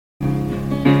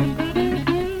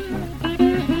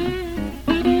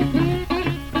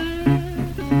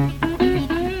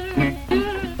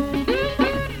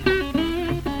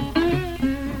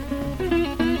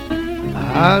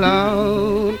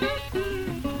alone,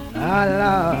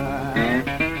 alone.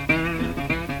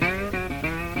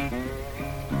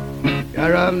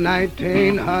 Year of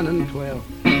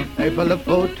 1912, April the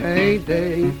 14th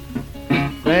day.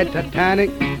 Great Titanic,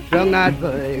 strung out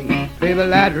big, people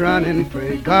that running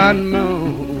free. God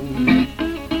moon,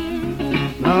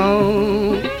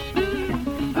 moon,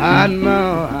 and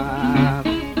moon.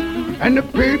 And the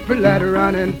people that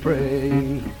running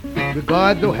free, the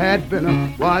gods who had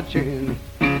been watching,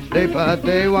 sleepers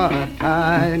they were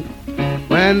tied.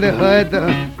 When they heard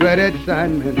the great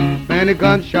excitement, many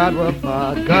gunshots were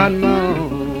fired. God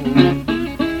moon,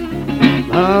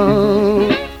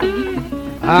 moon,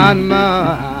 and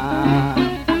moon.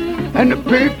 And the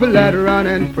people that run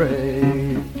and pray,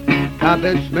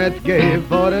 Captain Smith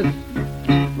gave orders,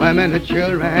 women and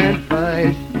children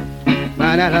first.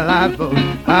 Man at a life of a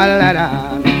let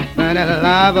out, man at a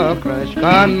life of crush.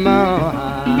 God moon,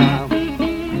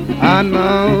 and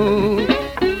moon,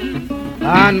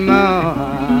 and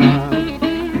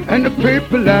moon. And the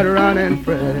people that run and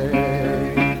pray.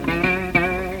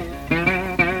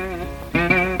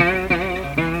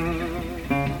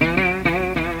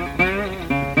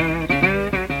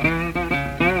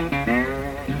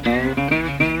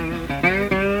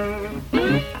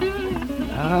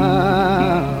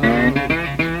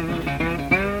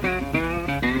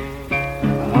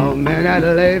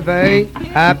 Living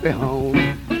happy home,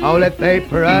 all that they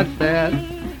process.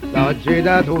 Lord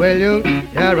Jesus, will you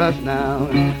hear us now?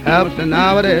 Help us in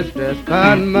our distress.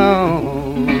 Come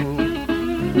on,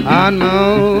 and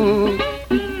moon,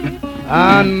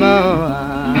 and moon.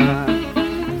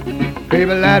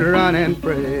 People that run and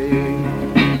pray,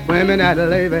 women that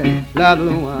living loved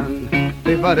one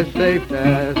before the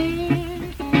safety.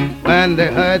 When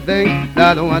they heard things, the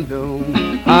other one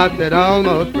doomed. Heart that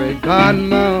almost break. God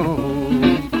moon.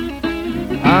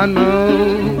 And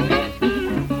moon,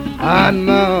 and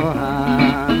moon,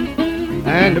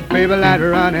 and the people that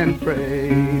run and pray.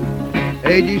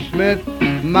 A.G. Smith,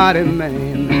 mighty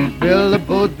man, built a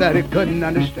boat that he couldn't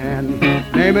understand.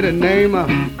 Name it the name of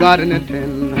God in the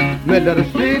tin. Middle of the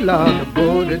sea, lost the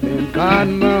boat it in. God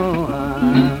moon,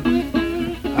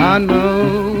 and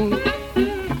moon,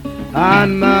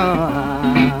 and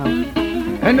moon,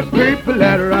 and the people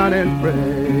that run and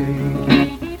pray.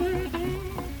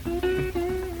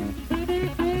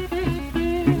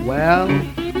 Well, Lord,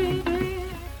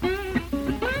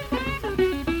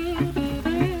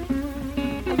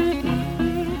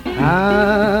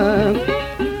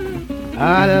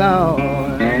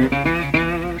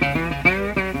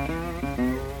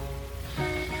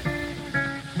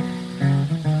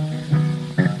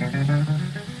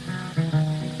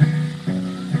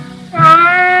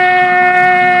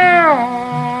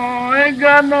 oh, ain't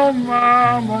got no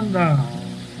mama now.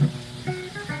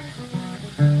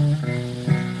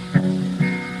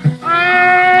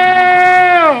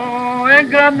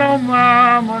 Got no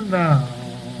mama now.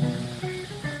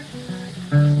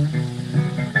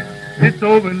 He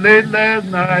told me late last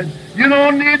night, you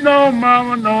don't need no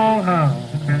mama no how.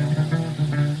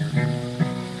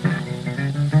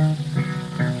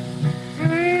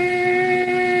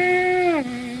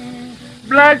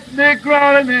 Black snake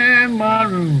crawling in my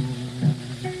room.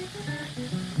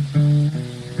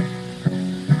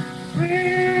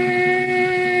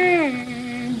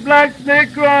 Black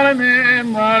snake crawling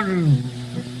in my room.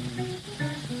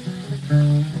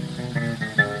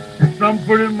 Some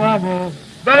pretty mama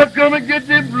better come and get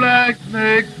the black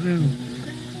snake soon.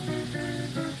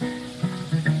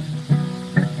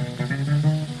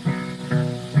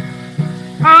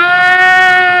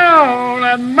 Oh,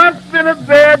 that must be a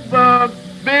bed bug.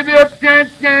 Baby, I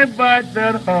can't bite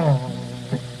that hard.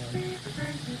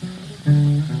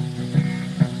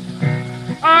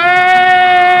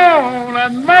 Oh,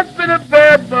 that must be a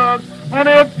bed bug.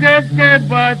 Honey, I can't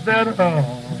bite that hard.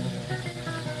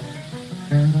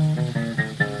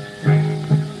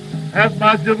 Asked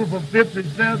my sugar for 50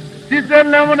 cents. She said,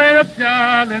 lemonade a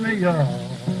child in the yard.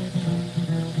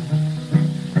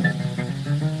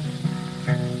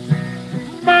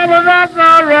 Mama, that's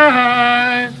all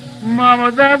right.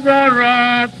 Mama, that's all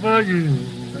right for you.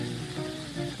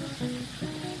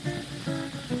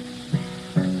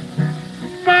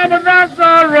 Mama, that's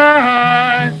all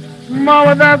right.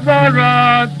 Mama, that's all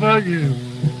right for you.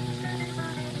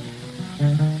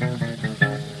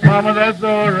 Mama, that's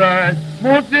all right.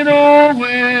 Won't you know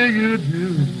where you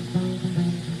do?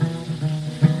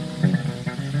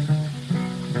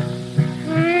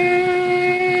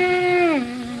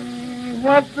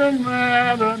 What's the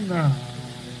matter now?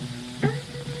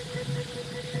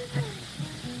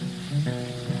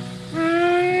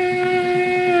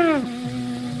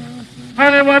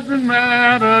 Honey, what's the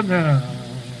matter now?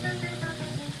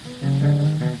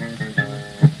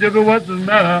 Sugar, what's the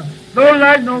matter? Don't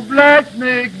like no black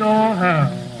snake, don't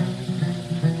have.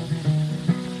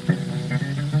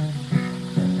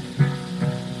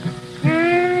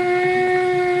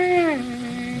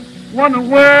 Wonder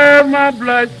where my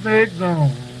black snake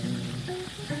gone.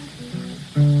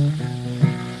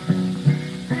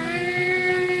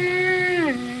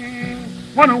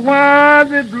 Wonder why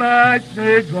the black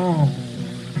snake gone.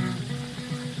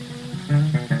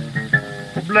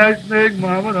 The black snake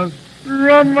mama done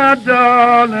run my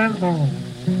darling home.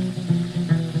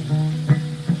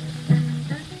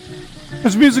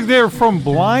 There's music there from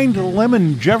Blind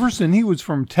Lemon Jefferson. He was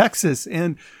from Texas.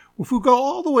 And if we go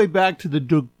all the way back to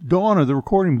the dawn of the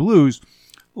recording blues,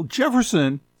 well,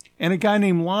 Jefferson and a guy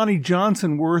named Lonnie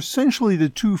Johnson were essentially the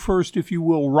two first, if you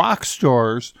will, rock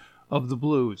stars of the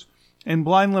blues. And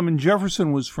Blind Lemon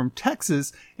Jefferson was from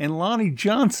Texas, and Lonnie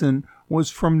Johnson was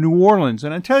from New Orleans.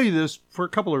 And I tell you this for a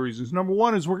couple of reasons. Number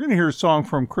one is we're going to hear a song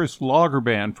from Chris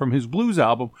Lagerband from his blues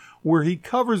album where he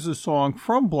covers a song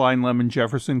from Blind Lemon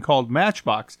Jefferson called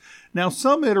Matchbox. Now,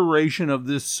 some iteration of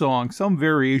this song, some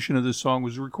variation of this song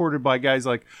was recorded by guys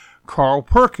like Carl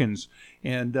Perkins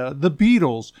and the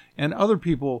Beatles and other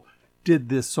people did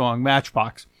this song,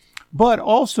 Matchbox. But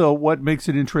also what makes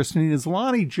it interesting is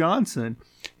Lonnie Johnson,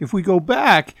 if we go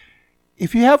back,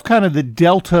 if you have kind of the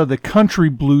Delta, the country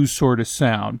blues sort of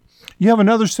sound, you have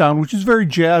another sound which is very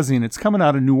jazzy, and it's coming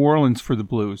out of New Orleans for the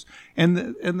blues. And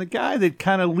the guy that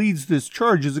kind of leads this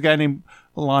charge is a guy named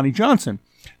Lonnie Johnson.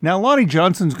 Now, Lonnie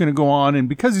Johnson's going to go on, and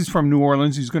because he's from New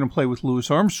Orleans, he's going to play with Louis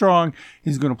Armstrong,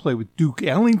 he's going to play with Duke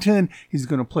Ellington, he's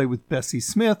going to play with Bessie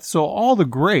Smith, so all the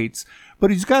greats. But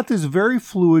he's got this very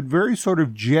fluid, very sort of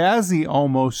jazzy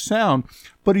almost sound,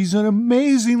 but he's an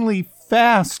amazingly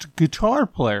fast guitar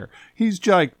player. He's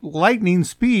like lightning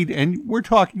speed, and we're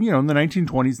talking, in the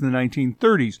 1920s and the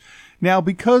 1930s. Now,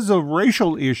 because of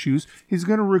racial issues, he's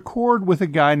going to record with a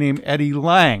guy named Eddie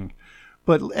Lang.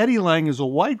 But Eddie Lang is a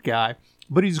white guy,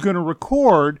 but he's going to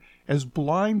record as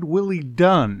Blind Willie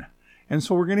Dunn. And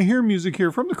so we're going to hear music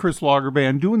here from the Chris Lager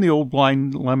Band doing the old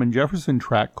Blind Lemon Jefferson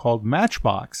track called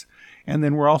Matchbox. And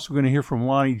then we're also going to hear from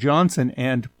Lonnie Johnson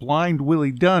and Blind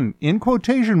Willie Dunn, in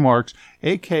quotation marks,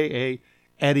 a.k.a.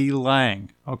 Eddie Lang.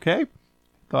 Okay?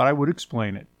 Thought I would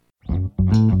explain it.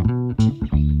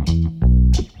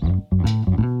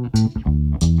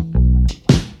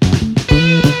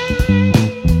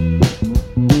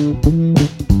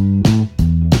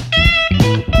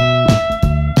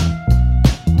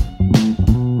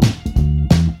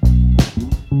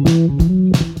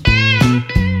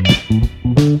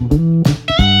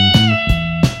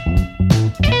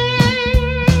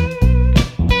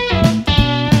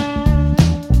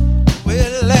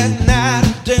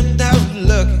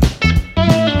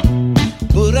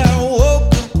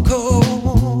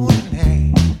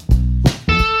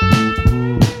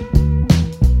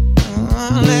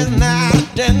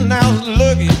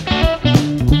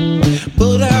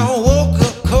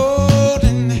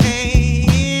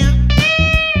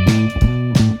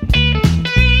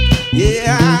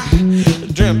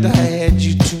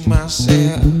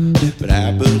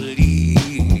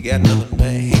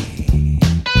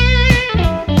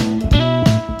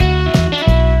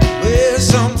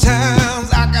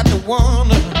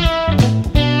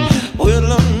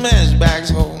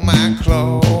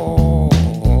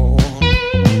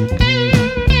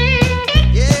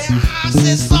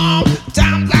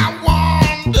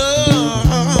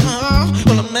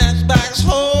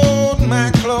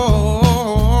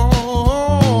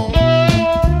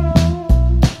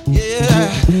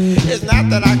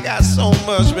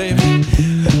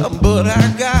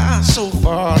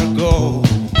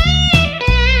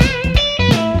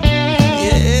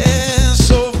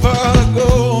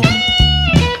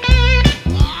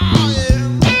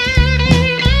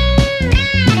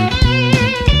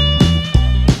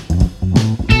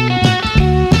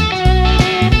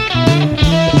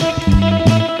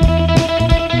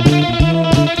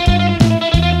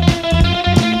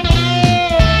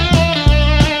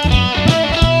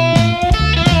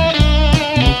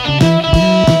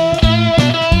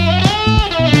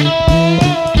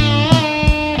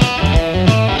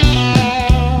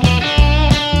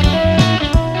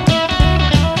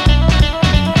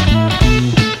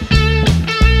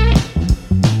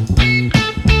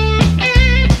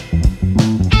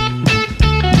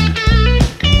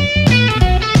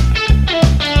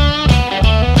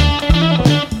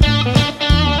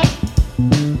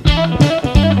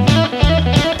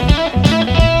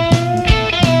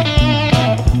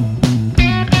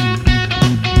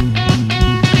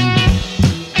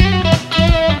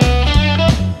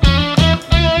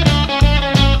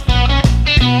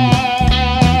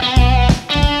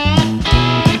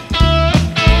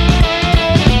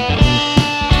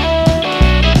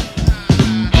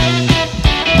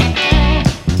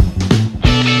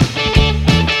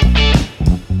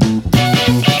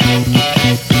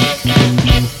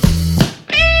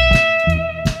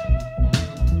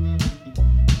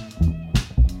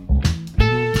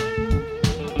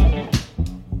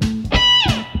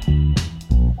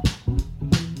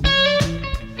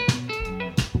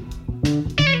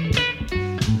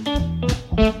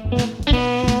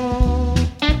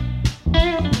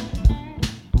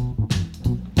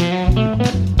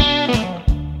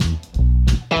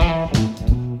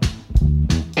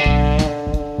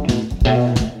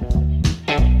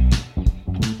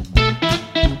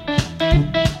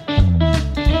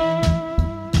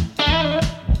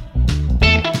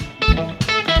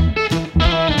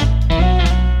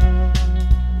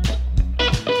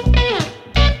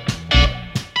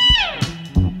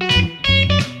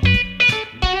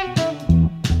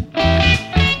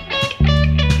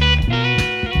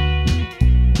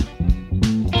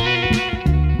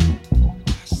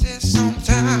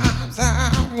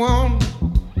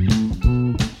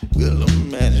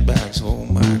 matchbox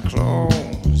hold my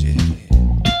clothes, yeah.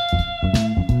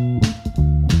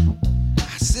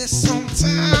 I said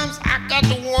sometimes I got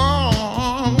to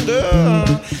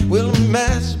wonder, will a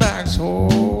matchbox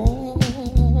hold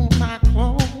my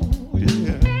clothes,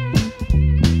 yeah.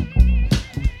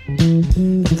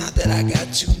 Not that I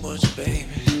got too much, baby,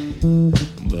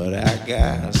 but I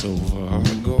got so far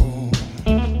to go,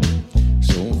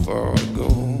 so far to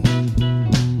go,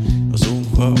 so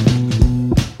far to go,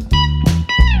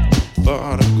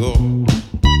 far to go,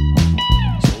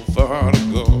 so far to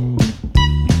go,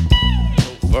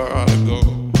 so far to go,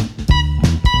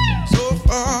 so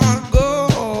far to go,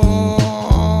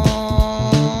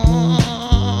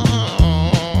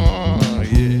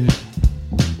 yeah.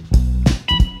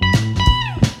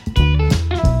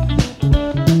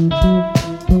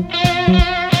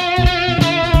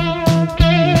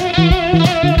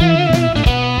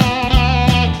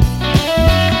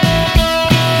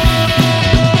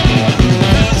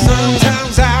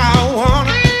 Sometimes I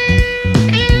wanna,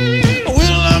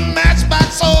 will a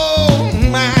matchbox hold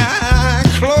my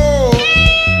clothes?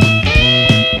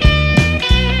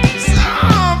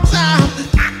 Sometimes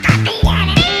I got to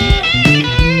wanna,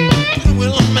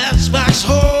 will a matchbox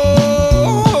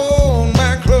hold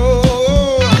my clothes?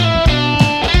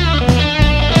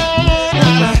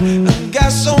 I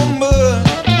got so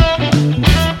much,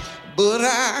 but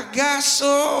I got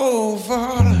so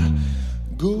far to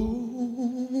go.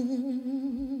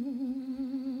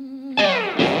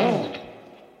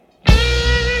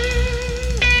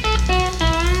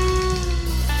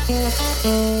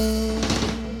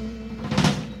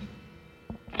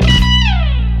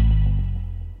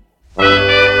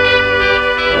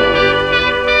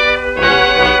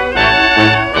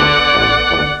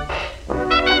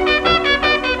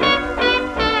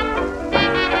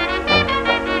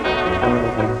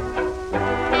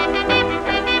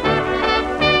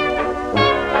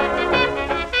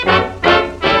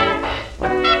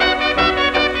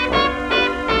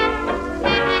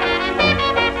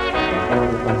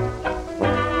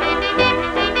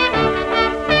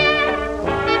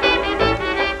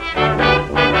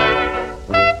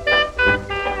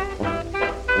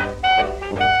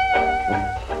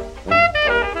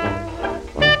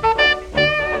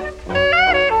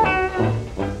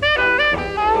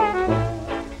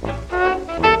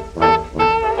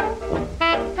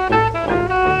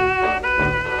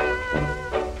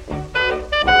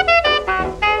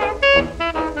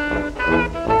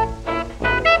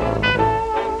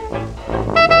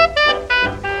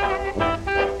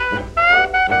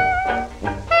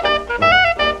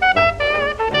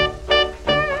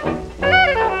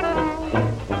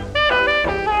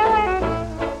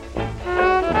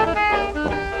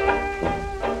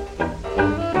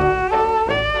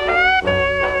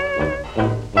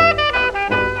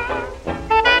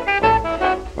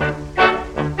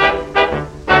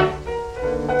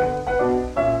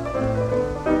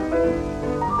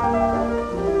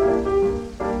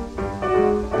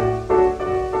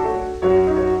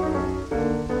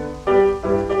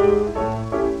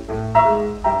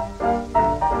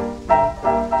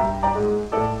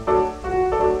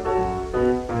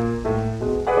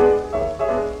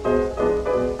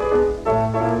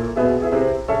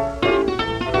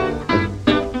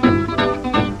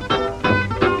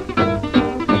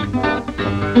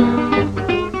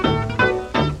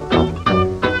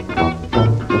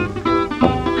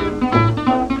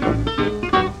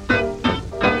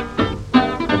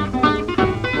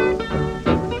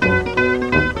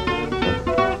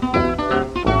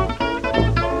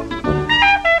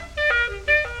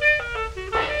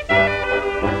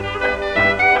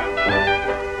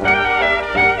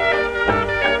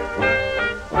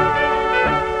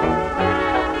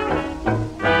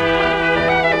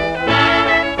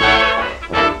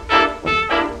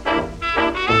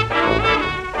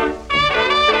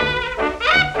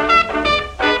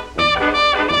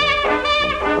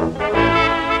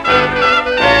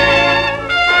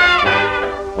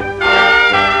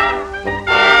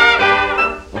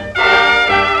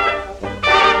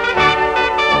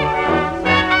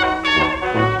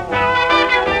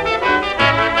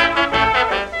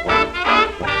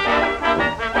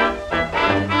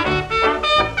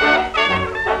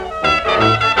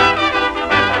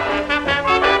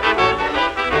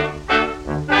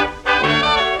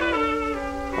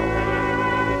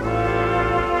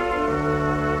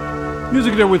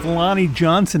 Music there with Lonnie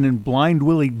Johnson and Blind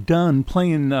Willie Dunn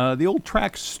playing the old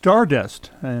track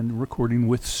Stardust and recording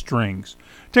with strings.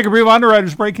 Take a brief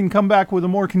underwriter's break and come back with a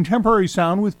more contemporary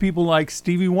sound with people like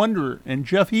Stevie Wonder and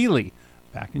Jeff Healy.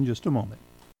 Back in just a moment.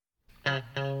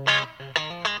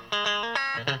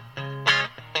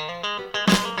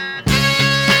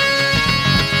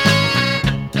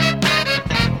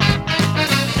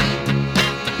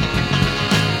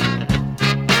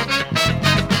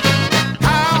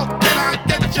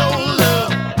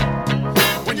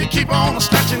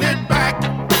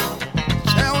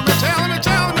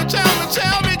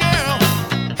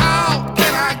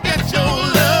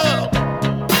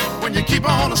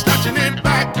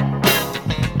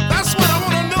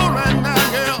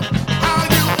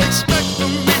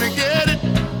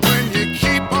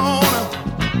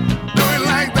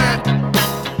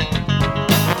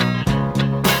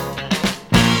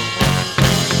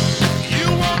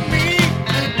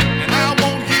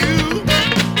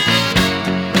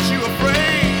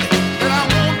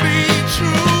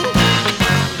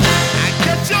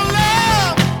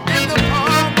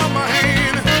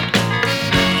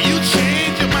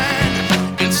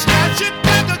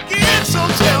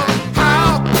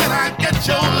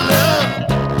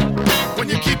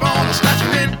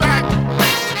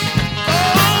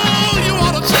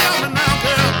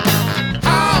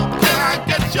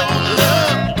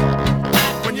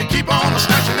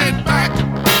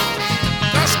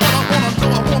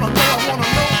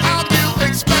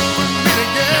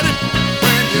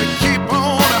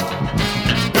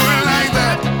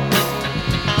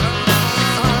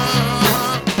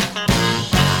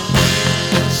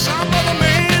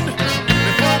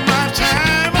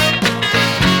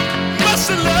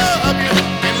 love you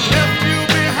and left you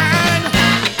behind.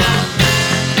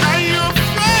 Are you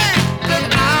afraid that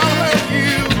I'll hurt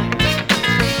you?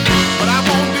 But I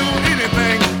won't do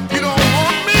anything you don't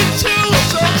want me to.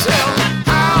 So tell me,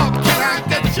 how can I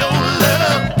get your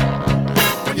love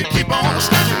when you keep on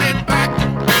snatching it back?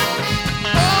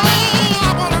 Oh,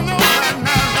 I wanna know right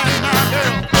now,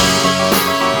 girl.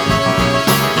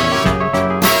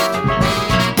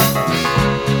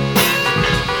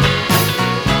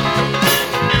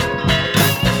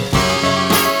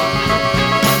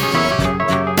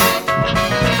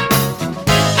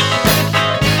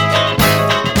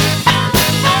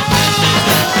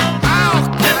 How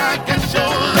can I get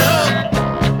your love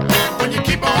when you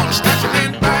keep on snatching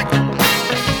it back?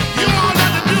 You don't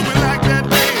have to do me like that,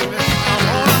 baby. I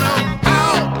wanna know,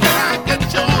 how can I get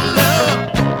your love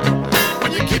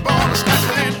when you keep on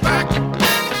snatching it back? Oh,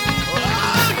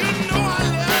 you know I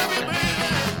love you, baby.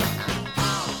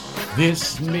 This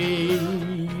may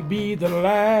be the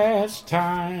last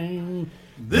time.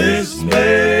 This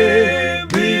may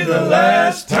be the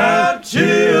last time,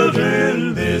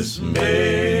 children. This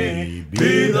may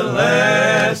be the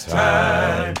last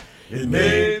time. It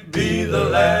may be the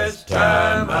last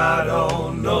time, I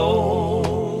don't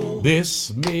know.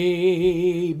 This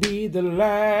may be the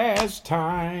last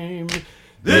time.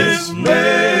 This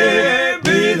may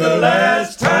be the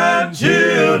last time,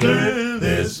 children.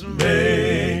 This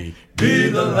may be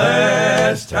the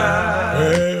last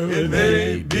time. It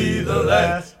may be the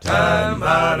last time,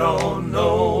 I don't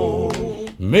know.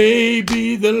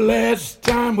 Maybe the last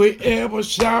time we ever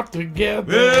shout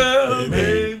together. Well, it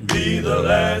may be the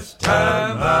last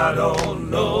time, I don't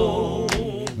know.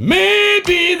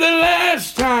 Maybe the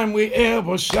last time we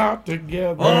ever shout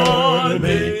together. Oh, it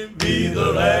may be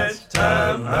the last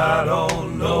time, I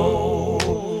don't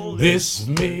know. This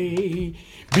may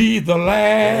be the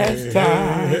last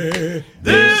time.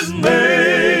 This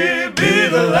may be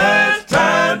the last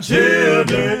time,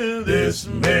 children. This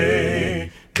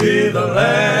may be the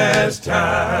last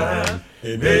time.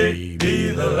 It may be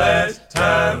the last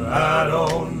time, I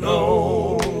don't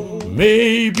know.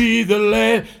 Maybe the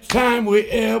last time we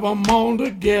ever mourn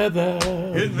together.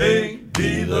 It may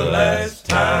be the last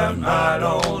time, I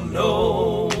don't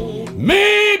know.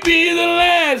 Maybe the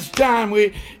last time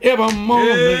we ever mourn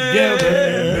together.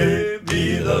 It may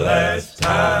be the last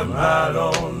time, I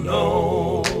don't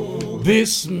know.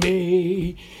 This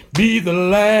may be the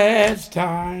last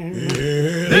time.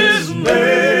 This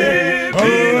may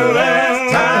be the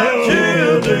last time,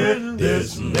 children.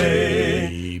 This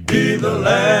may be the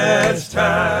last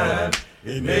time.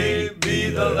 It may be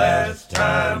the last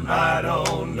time, I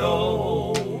don't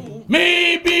know.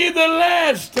 Maybe the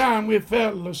last time we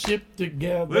fellowship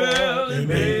together. Well, it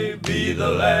may be the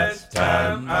last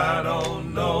time, I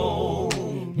don't know.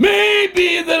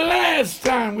 Maybe the last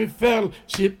time we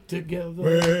fellowship together.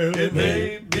 Well, it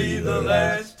may be the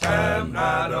last time,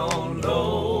 I don't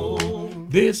know.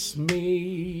 This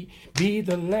may be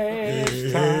the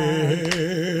last time.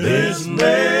 This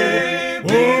may be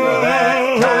the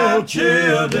last time,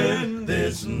 children.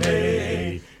 This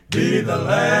may be the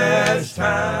last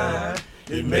time.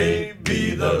 It may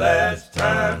be the last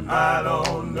time, I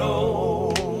don't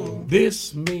know.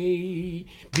 This may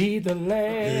be the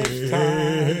last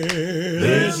time.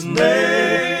 This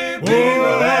may be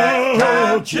the last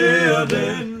time,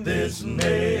 children. This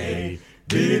may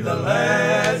be the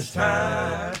last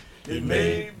time. It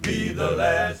may be the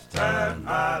last time,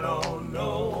 I don't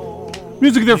know.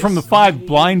 Music there from the Five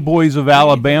Blind Boys of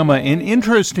Alabama. And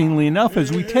interestingly enough,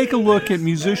 as we take a look at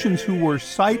musicians who were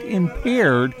sight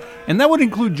impaired, and that would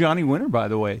include Johnny Winter, by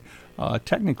the way,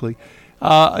 technically,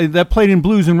 that played in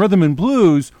blues and rhythm and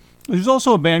blues, there's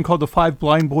also a band called the Five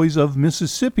Blind Boys of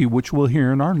Mississippi, which we'll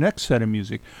hear in our next set of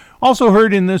music. Also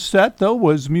heard in this set, though,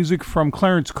 was music from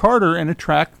Clarence Carter and a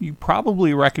track you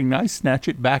probably recognize, Snatch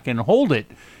It Back and Hold It.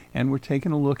 And we're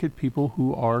taking a look at people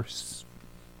who are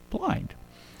blind.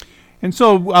 And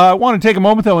so I want to take a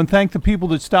moment, though, and thank the people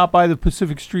that stopped by the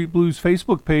Pacific Street Blues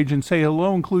Facebook page and say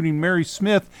hello, including Mary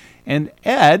Smith and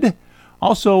Ed.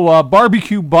 Also,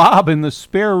 Barbecue Bob and the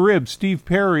Spare Rib, Steve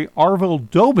Perry, Arville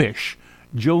Dobish,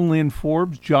 Jolynn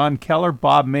Forbes, John Keller,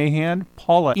 Bob Mahan,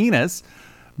 Paula Enos,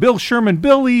 Bill Sherman,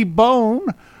 Billy Bone,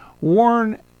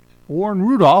 Warren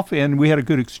Rudolph, and we had a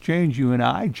good exchange, you and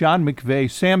I, John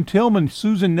McVeigh, Sam Tillman,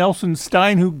 Susan Nelson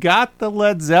Stein, who got the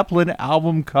Led Zeppelin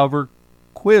album cover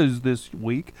quiz this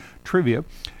week, trivia,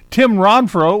 Tim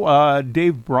Ronfro,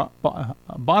 Dave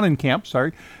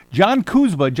Bonenkamp, John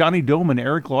Kuzma, Johnny Doman,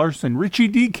 Eric Larson, Richie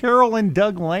D. Carroll, and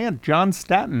Doug Lant, John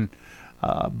Staton,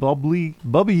 Bubby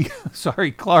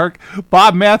Clark,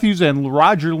 Bob Matthews, and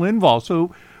Roger Linval.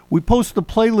 So We post the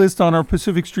playlist on our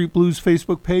Pacific Street Blues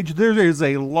Facebook page. There is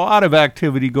a lot of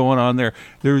activity going on there.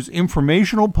 There's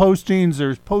informational postings.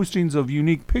 There's postings of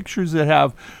unique pictures that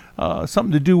have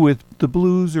something to do with the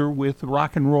blues or with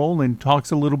rock and roll, and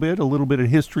talks a little bit of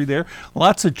history there.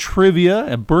 Lots of trivia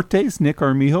and birthdays. Nick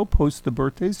Armijo posts the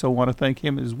birthdays, so I want to thank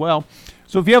him as well.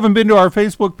 So if you haven't been to our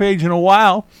Facebook page in a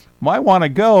while, might want to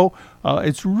go.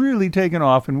 It's really taken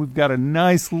off, and we've got a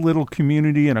nice little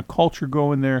community and a culture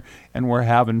going there, and we're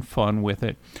having fun with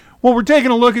it. Well, we're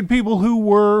taking a look at people who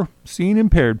were seeing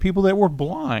impaired, people that were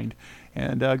blind,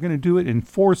 and going to do it in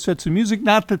 4 sets of music.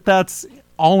 Not that that's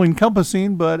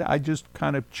all-encompassing, but I just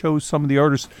kind of chose some of the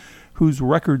artists whose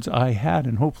records I had,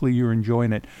 and hopefully you're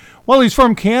enjoying it. Well, he's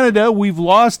from Canada. We've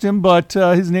lost him, but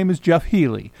his name is Jeff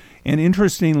Healy. And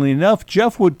interestingly enough,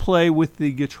 Jeff would play with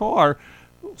the guitar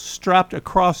strapped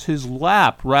across his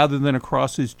lap rather than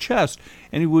across his chest,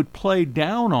 and he would play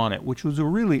down on it, which was a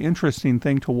really interesting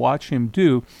thing to watch him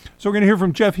do. So we're going to hear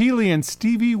from Jeff Healy and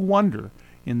Stevie Wonder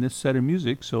in this set of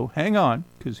music, so hang on,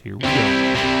 because here we go.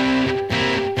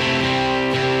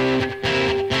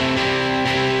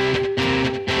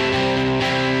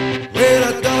 Well,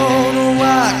 I don't know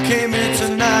why I came here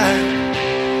tonight.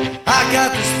 I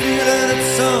got this feeling that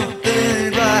something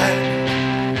ain't right.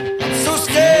 I'm so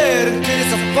scared in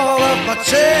case I fall off my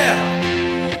chair,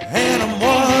 and I'm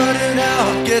wondering how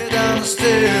I'll get down the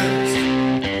stairs.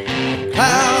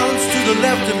 Clowns to the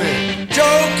left of me,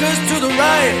 jokers to the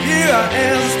right. Here I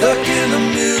am, stuck in the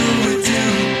middle with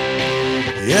you.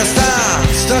 Yes, I'm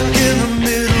stuck in the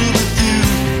middle with you,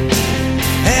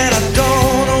 and I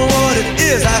don't know what it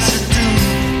is I should do.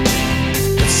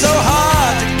 It's so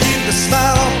hard to keep the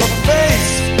smile on my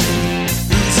face,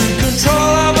 losing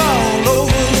control, I'm all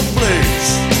over the place.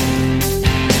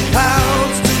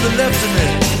 Pounds to the left of me,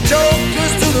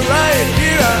 jokers to the right.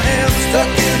 Here I am,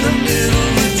 stuck in the middle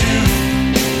with you.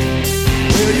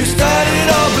 Well, you started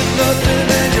off with nothing,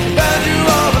 and you found you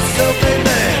are a self-made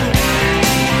man.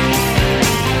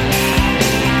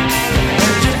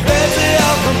 And you fancy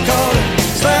how I'm calling,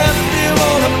 slapped you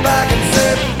on the back and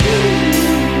said,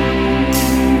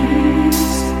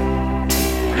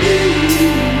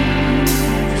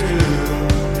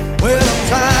 well, I'm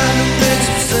trying to make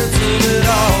some sense of it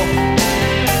all,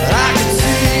 but I can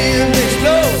see it makes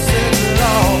no sense at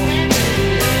all.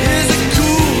 Is it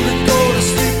cool to go to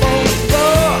sleep on the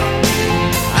floor?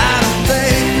 I don't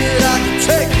think that I can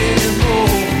take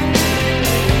anymore.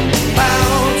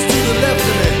 Pounds to the left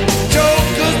of me,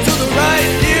 jokers to the right.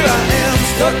 Here I am,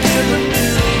 stuck in the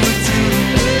middle with you.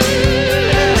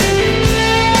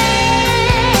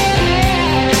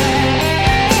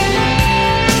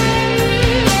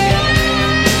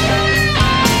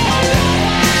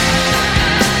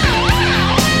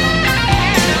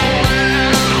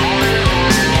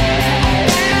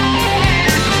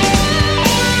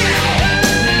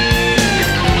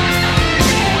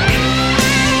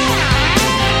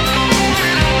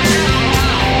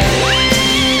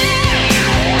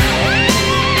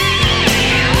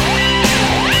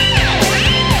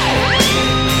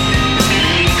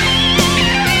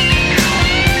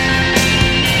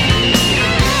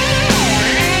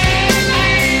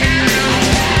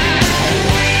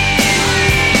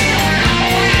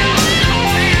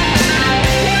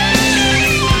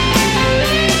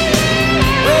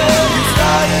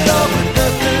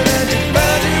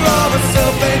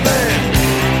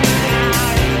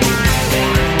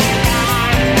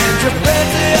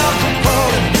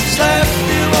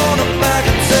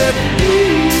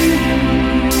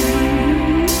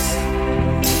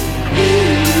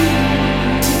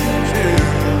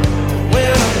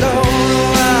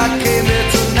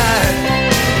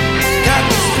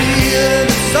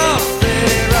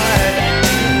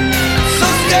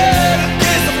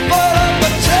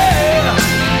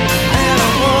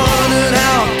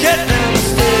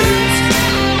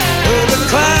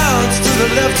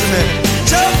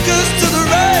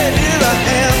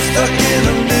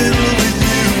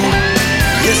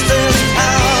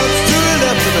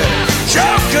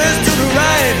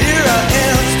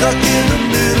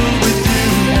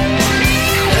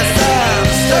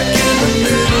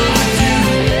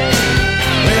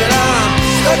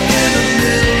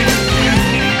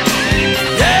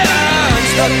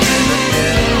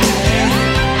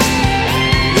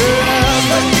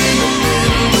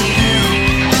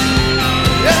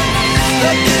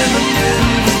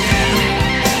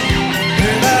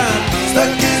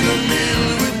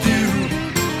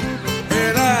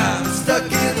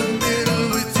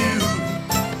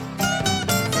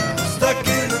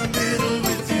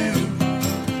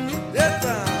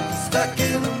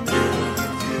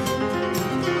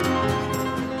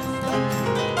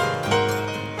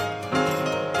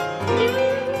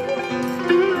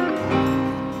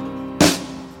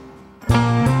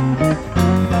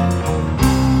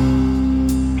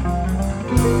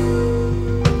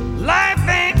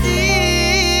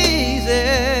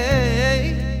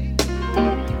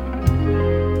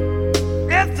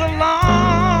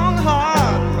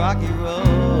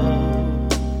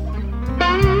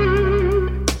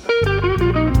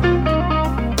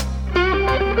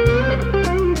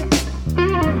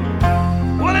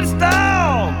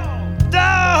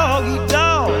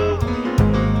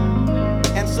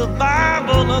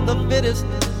 the fittest,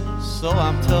 so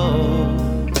I'm told.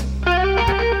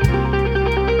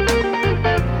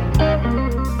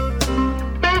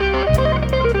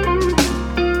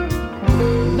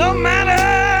 No matter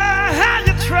how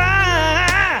you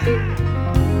try,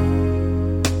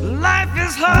 life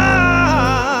is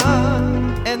hard,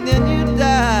 and then you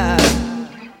die.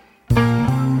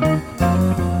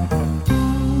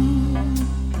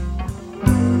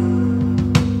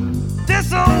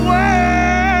 This old world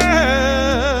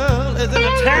is in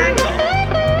a tangle.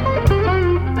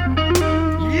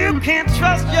 You can't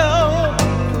trust your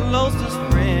closest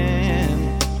friend.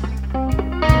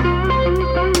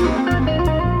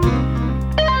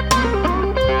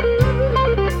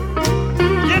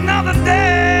 You know the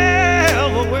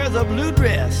devil wears a blue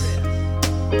dress,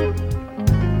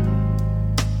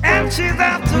 and she's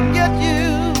out to get you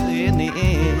in the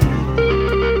end.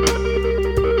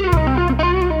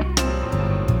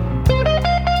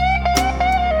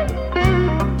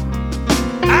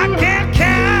 I can't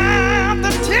count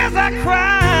the tears I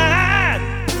cried.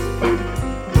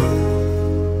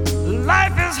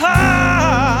 Life is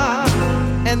hard,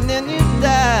 and then you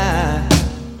die.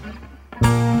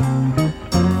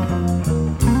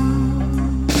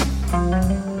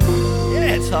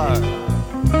 Yeah, it's hard.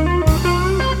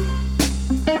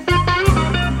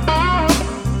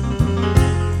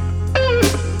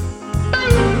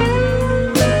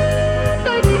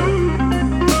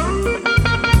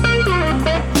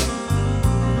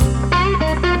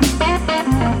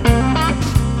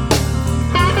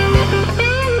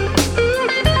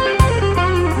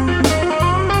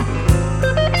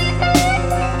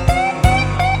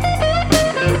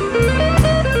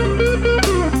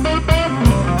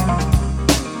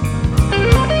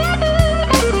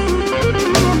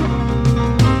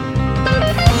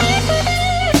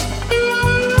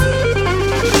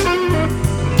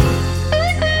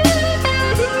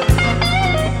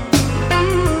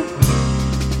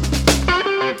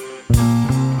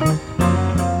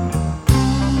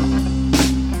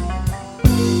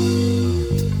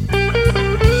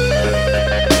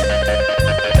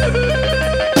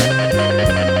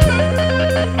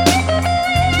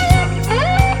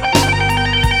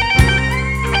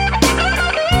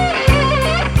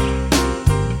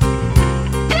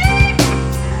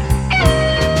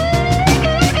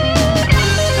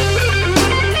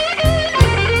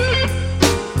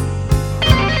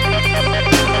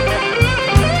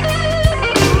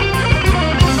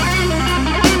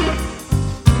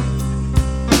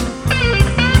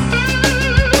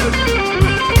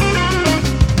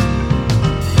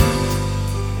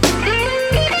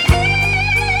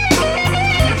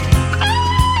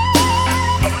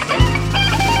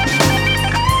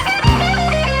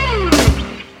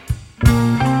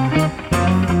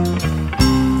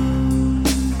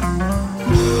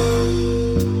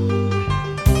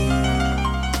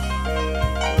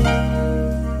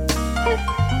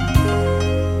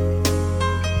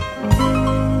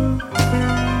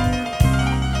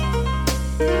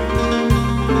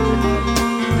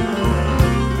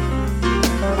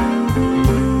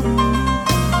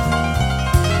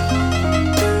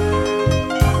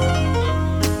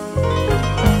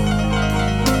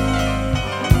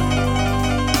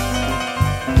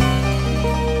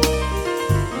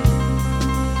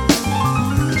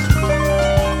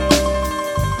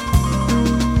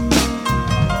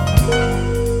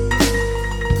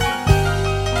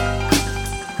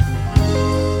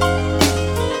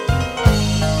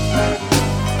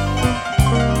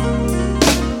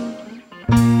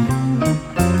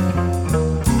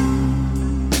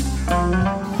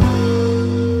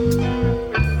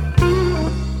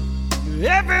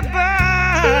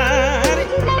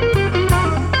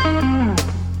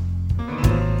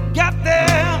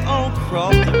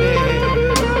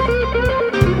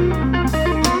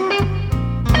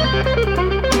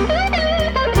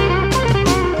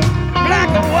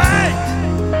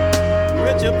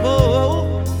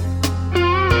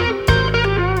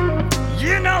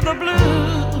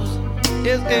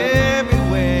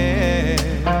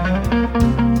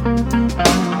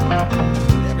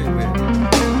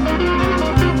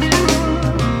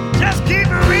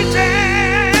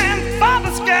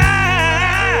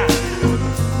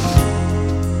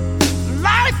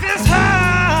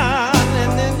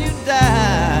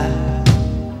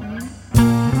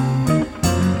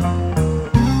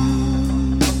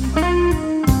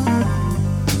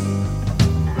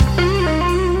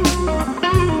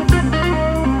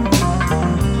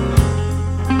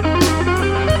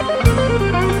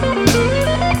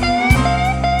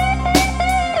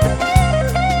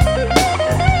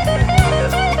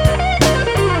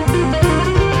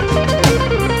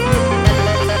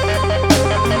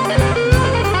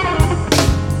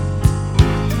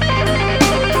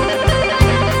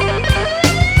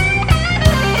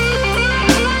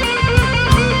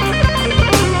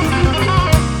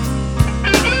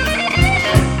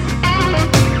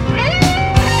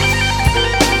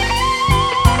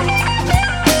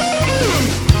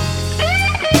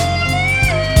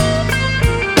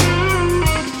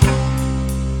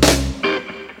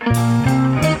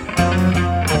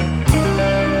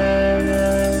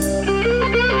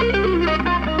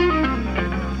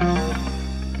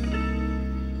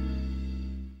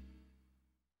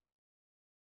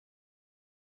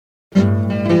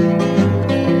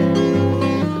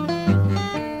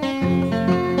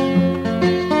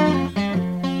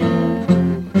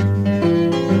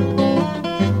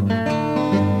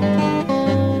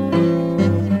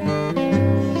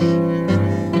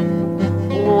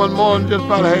 morning, just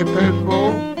about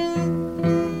 4:30.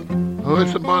 I heard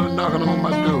somebody knocking on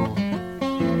my door.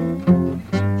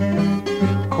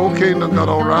 Cocaine done got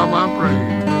all around my brain.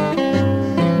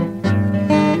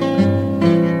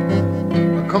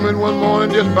 I come in one morning,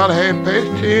 just about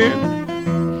 10:30.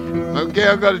 My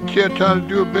gal got a chair trying to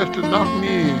do her best to knock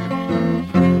me in.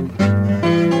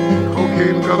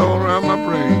 Cocaine got all around my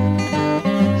brain.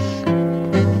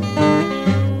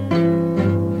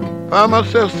 Found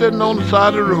myself sitting on the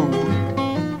side of the road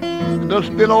and done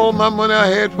spent all my money I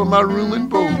had for my room and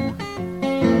board.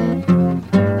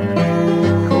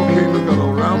 Cocaine got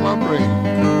all around my brain.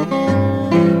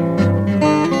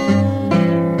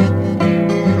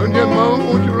 Run your mom,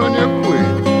 won't you run your quick?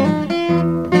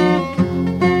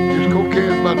 This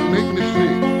cocaine's about to make me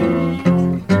sick.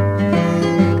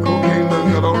 Cocaine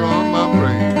got all around my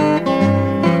brain.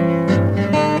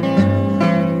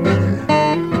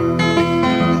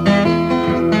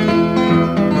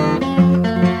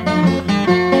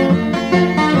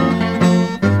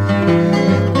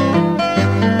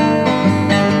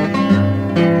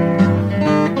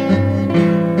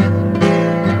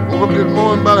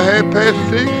 About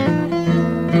 6:30,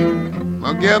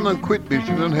 my gal done quit me.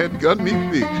 She done had got me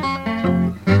fixed.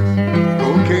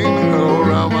 Cocaine got all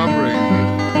around my brain.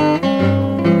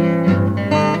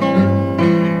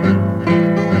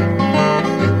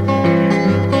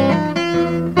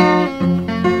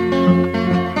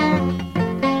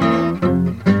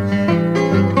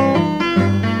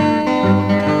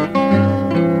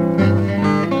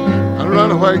 I run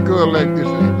a white girl like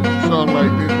this, and a song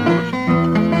like this.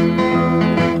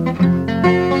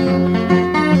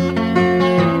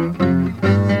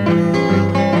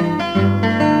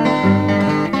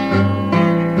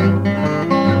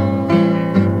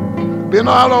 Been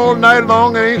out all night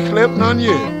long and ain't slept none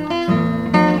yet.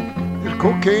 This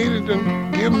cocaine has done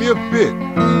give me a fit.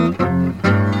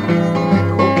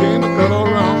 Cocaine has got all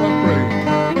around my brain.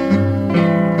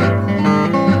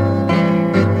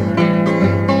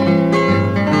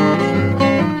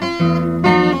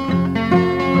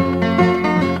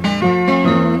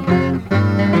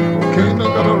 Cocaine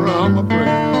has got all around my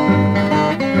brain.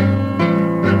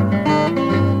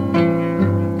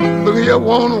 Look at that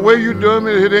woman, the way you doing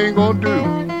it, it ain't gonna do.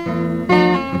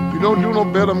 If you don't do no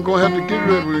better, I'm gonna have to get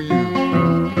rid of you.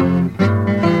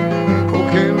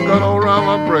 Cocaine got all around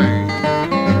my brain.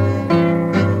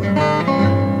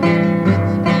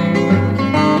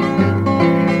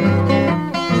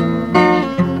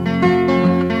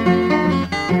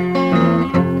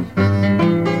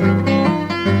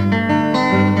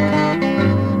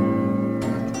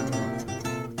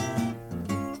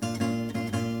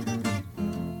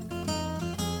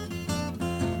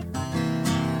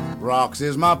 Rocks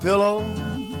is my pillow,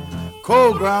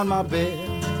 cold ground my bed,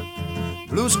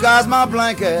 blue sky's my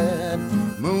blanket,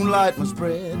 moonlight my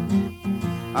spread.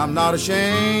 I'm not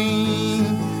ashamed,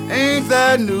 ain't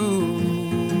that new?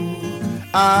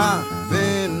 I've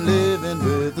been living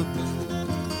with the blues.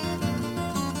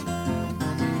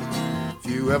 If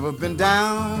you ever been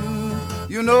down,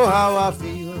 you know how I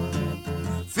feel.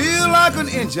 Feel like an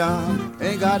engine,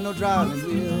 ain't got no driving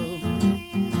wheel.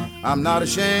 I'm not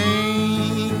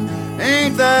ashamed,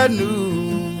 ain't that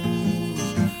news?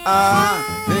 I've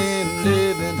been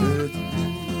living with the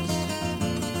blues.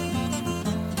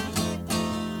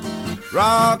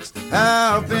 Rocks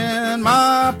have been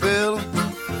my pillow,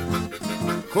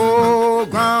 cold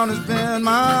ground has been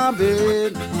my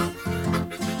bed,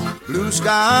 blue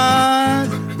sky's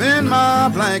been my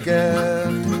blanket,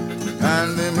 and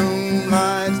the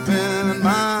moonlight's been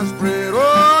my spread.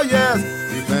 Oh yes,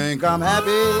 you think I'm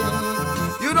happy?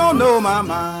 You don't know my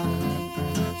mind.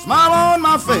 Smile on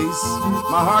my face,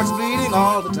 my heart's bleeding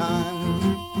all the time.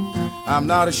 I'm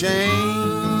not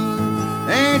ashamed,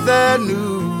 ain't that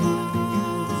news?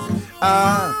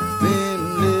 I've been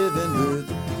living with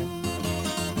the blues.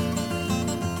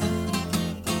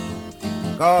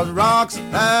 'Cause rocks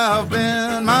have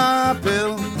been my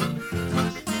pillow,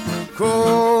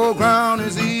 cold ground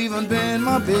has even been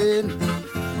my bed,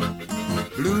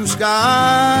 blue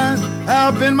skies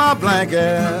have been my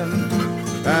blanket,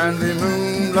 and the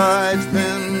moonlight's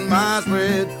been my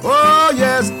spread. Oh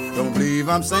yes, don't believe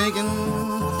I'm sinking,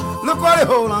 look what a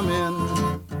hole I'm in.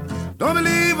 Don't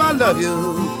believe I love you,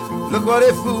 look what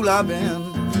a fool I've been.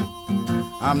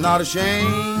 I'm not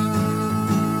ashamed,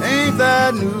 ain't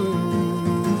that news?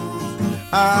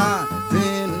 I've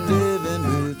been living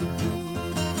with the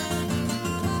blues.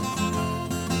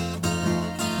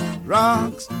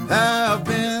 Rocks have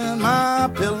been my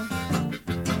pillow,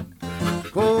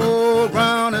 cold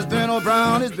brown has been, oh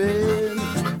brown has been,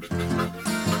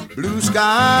 blue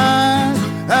skies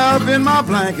have been my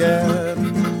blanket,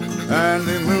 and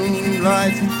the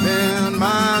moonlight's been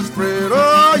my spread.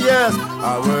 Oh yes,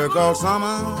 I work all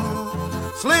summer,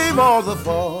 slave all the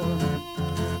fall.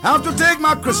 Have to take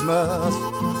my Christmas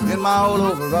in my old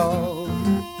overall,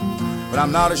 but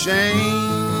I'm not ashamed,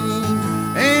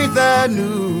 ain't that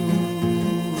new?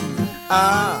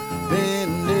 I've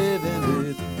been living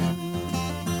with you.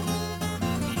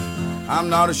 I'm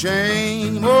not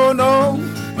ashamed, oh no,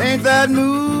 ain't that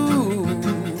new?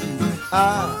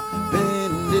 I've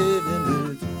been living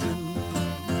with you.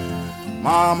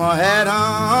 Mama had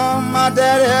 'em, my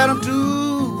daddy had 'em too.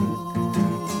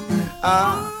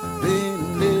 I've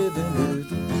been living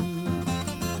with you.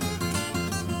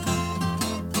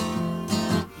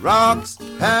 Rocks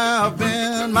have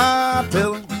been my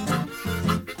pillow,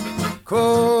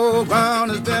 cold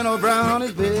ground has been, oh brown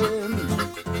has been.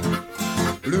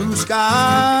 Blue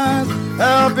skies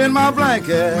have been my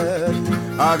blanket.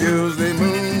 I've used the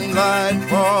moonlight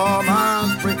for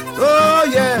my spring. Oh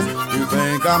yes, you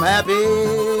think I'm happy,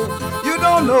 you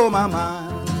don't know my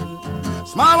mind.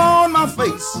 Smile on my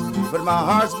face, but my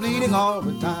heart's bleeding all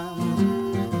the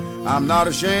time. I'm not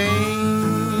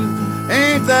ashamed,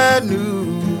 ain't that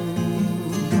new?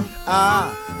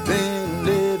 I've been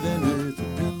living with you.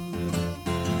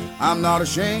 I'm not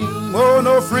ashamed, oh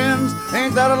no friends,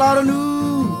 ain't that a lot of news?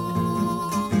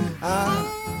 I've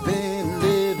been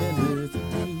living with you.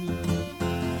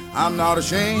 I'm not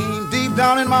ashamed, deep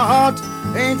down in my heart,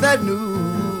 ain't that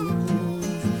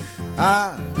news?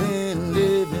 I've been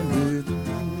living with you.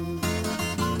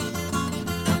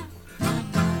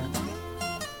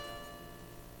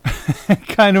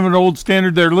 Kind of an old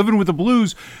standard there, Living with the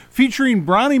Blues, featuring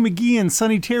Brownie, McGhee, and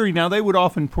Sonny Terry. Now, they would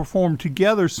often perform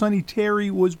together. Sonny Terry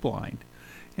was blind,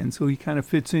 and so he kind of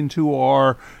fits into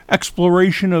our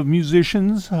exploration of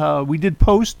musicians. We did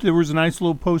post, there was a nice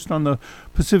little post on the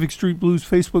Pacific Street Blues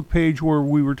Facebook page where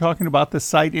we were talking about the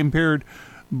sight impaired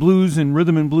blues and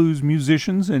rhythm and blues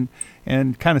musicians and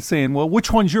kind of saying, well,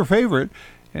 which one's your favorite?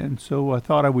 And so I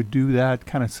thought I would do that,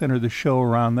 kind of center the show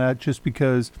around that, just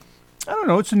because, I don't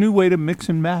know, it's a new way to mix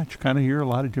and match, kind of hear a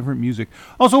lot of different music.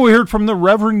 Also, we heard from the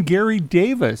Reverend Gary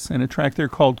Davis and a track there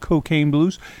called Cocaine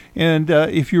Blues. And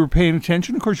if you were paying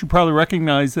attention, of course, you probably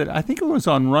recognize that I think it was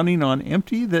on Running on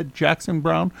Empty that Jackson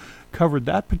Browne covered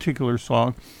that particular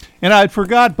song. And I'd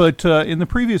forgot, but in the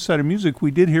previous set of music,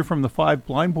 we did hear from the Five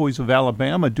Blind Boys of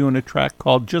Alabama doing a track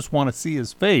called Just Want to See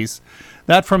His Face.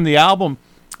 That from the album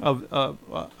of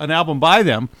an album by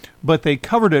them, but they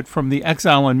covered it from the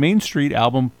Exile on Main Street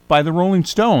album by the Rolling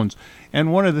Stones.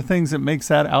 And one of the things that makes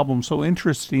that album so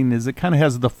interesting is it kind of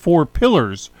has the four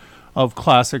pillars of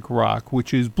classic rock,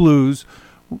 which is blues,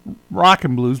 rock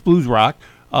and blues, blues rock,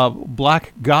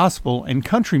 black gospel, and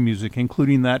country music,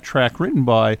 including that track written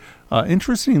by,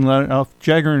 interestingly enough,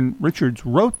 Jagger and Richards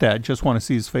wrote that, Just Want to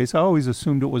See His Face. I always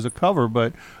assumed it was a cover,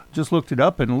 but just looked it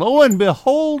up, and lo and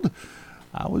behold,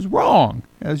 I was wrong,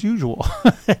 as usual.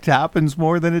 It happens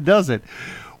more than it doesn't.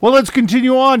 Well, let's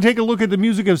continue on. Take a look at the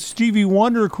music of Stevie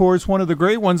Wonder, of course, one of the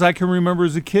great ones I can remember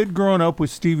as a kid growing up with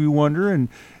Stevie Wonder and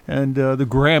the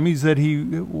Grammys that he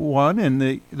won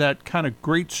and that kind of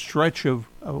great stretch of,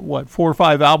 4 or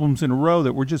 5 albums in a row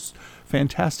that were just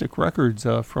fantastic records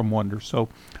from Wonder. So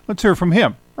let's hear from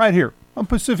him right here on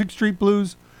Pacific Street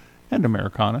Blues and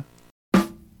Americana.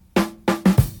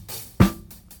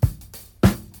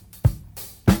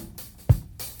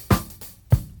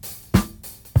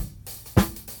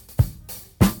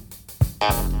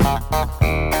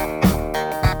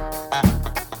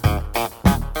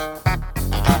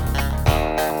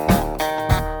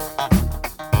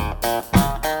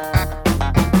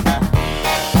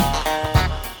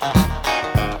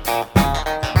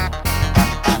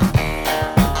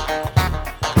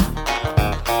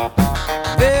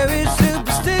 Very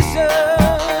superstitious,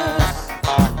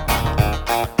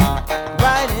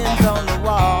 writings on the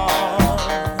wall.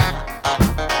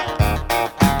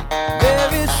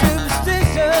 Very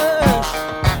superstitious,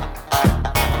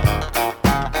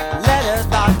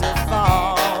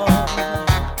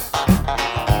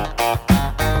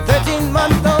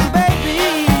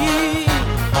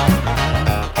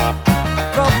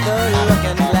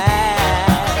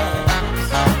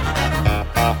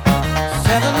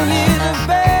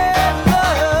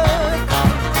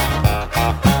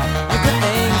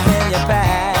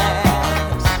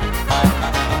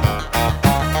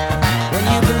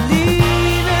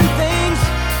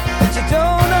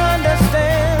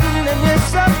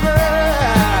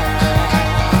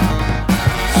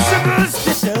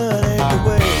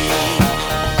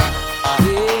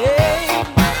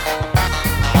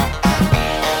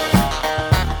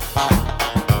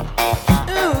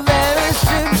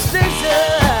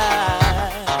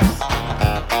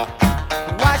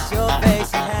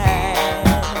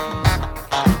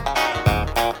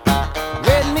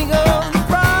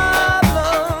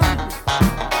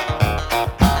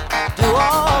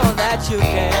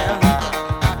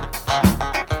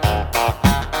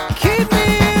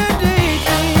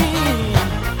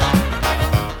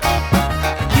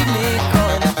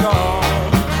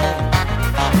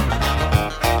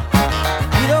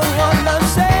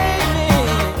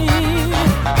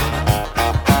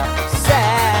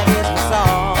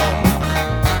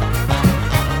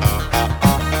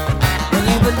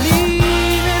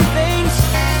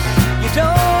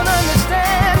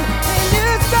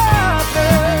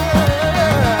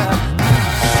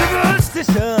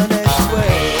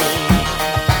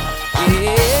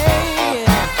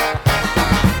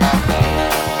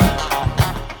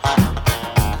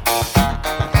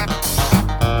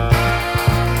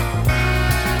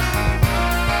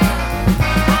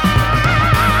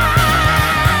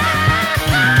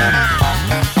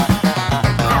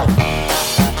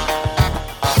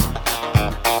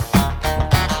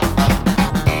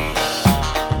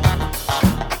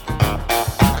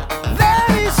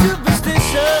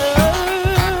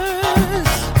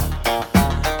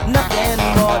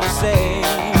 more to say.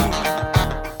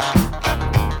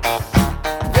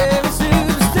 Very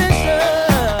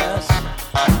superstitious,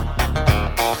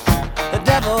 the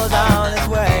devil's on his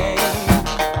way.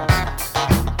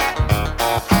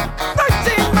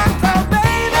 13 months old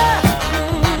baby,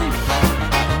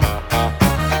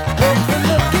 with the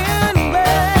looking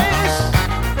glass,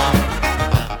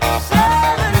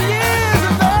 7 years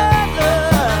of bad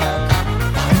luck,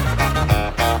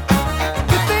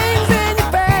 the things in your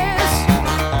past.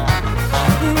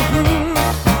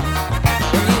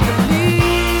 And you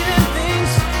believe in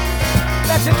things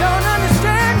that you don't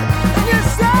understand, and you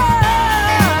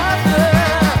suffer.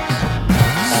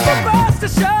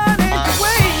 Superstition ain't the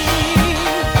way.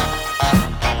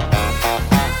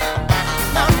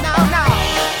 No, no, no.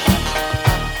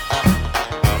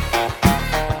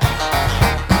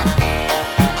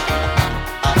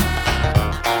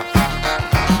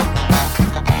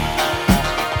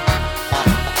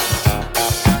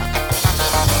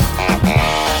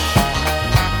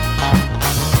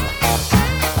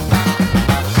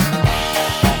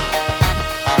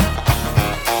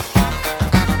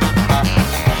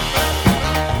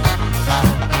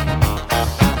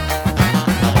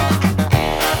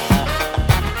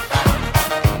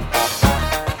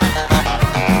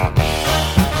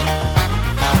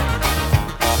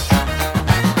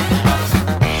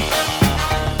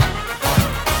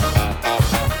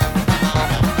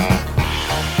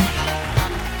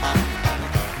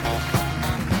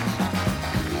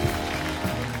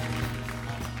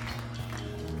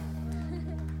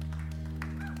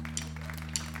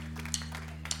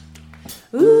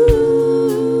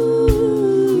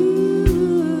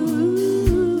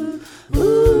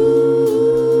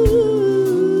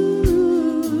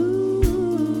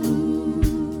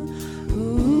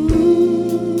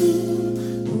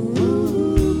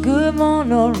 Good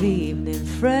morning or evening,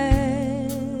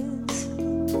 friends.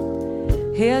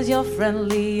 Here's your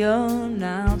friendly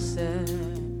announcer.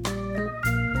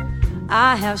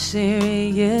 I have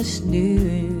serious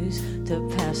news to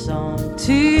pass on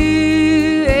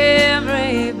to everybody.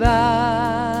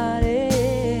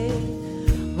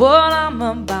 What I'm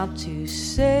about to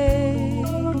say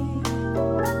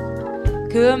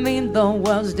could mean the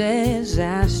world's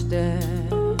disaster,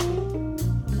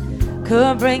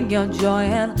 could bring your joy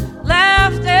and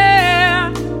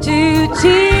laughter to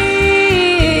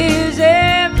tears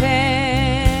and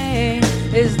pain.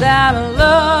 Is that a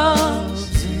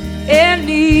lost in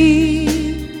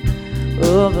need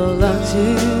of a love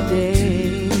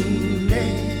today?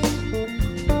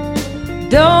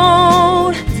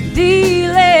 Don't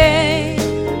delay,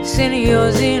 send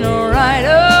yours in right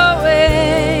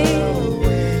away.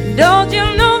 Don't you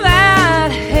know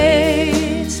that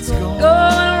hate's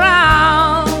going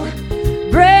around,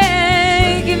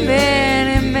 breaking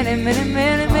many, many, many,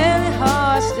 many, many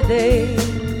hearts today?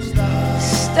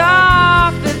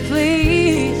 Stop it,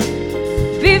 please,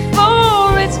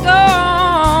 before it's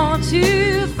gone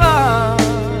too far.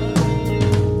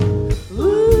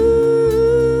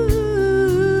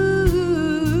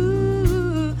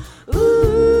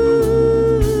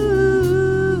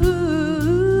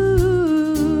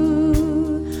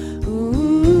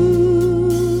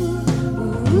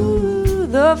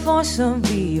 The force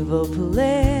of evil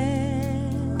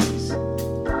plans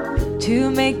to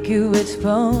make you its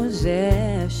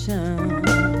possession,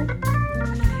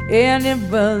 and it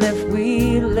will if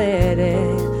we let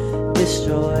it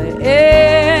destroy everybody.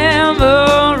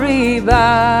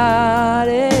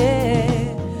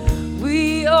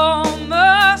 We all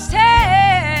must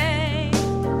take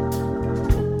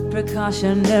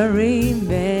precautionary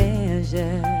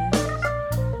measures.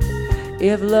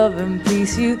 If love and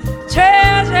peace you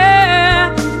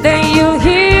treasure, then you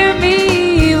hear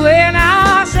me when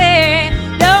I say,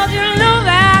 don't you know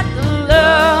that the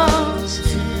love's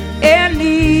in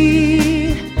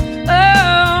need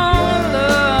of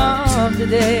love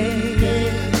today?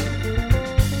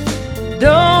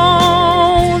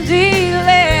 Don't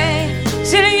delay,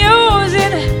 send yours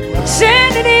in,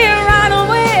 send it here right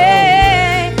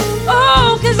away.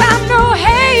 Oh, 'cause I know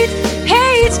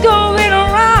hate's going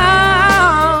around.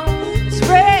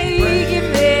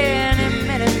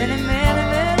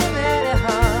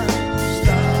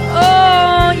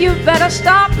 You better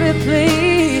stop it,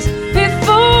 please,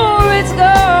 before it's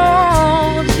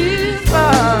gone too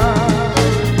far.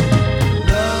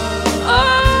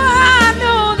 Oh, I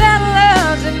know that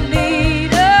love's in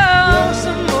need of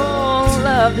some more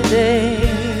love today.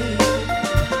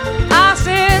 I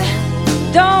said,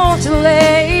 don't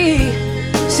delay,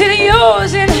 send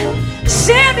yours and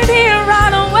send it here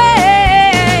right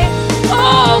away.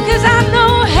 Oh, 'cause I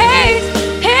know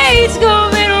hate's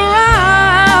going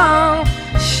around,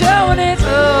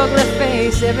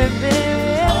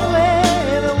 everywhere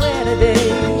today.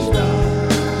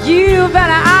 You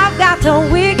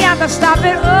better, we got to stop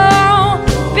it all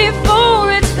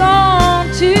before it's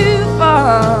gone too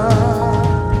far.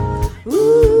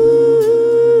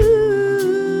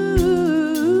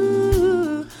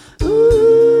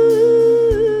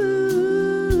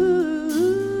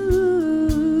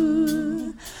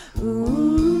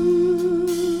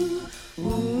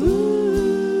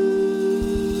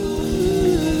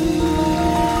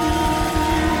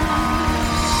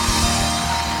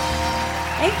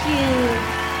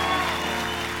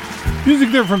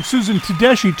 Music there from Susan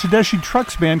Tedeschi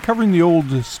Trucks Band, covering the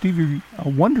old Stevie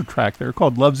Wonder track there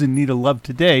called Love's in Need of Love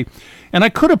Today. And I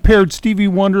could have paired Stevie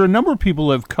Wonder. A number of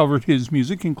people have covered his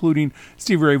music, including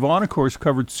Stevie Ray Vaughan, of course,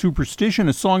 covered Superstition,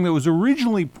 a song that was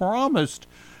originally promised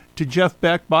to Jeff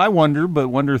Beck by Wonder, but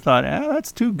Wonder thought,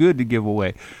 that's too good to give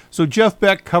away. So Jeff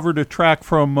Beck covered a track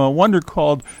from Wonder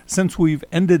called Since We've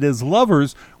Ended as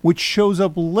Lovers, which shows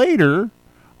up later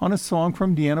on a song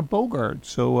from Deanna Bogart.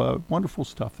 So wonderful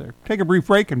stuff there. Take a brief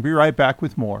break and be right back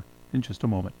with more in just a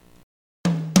moment.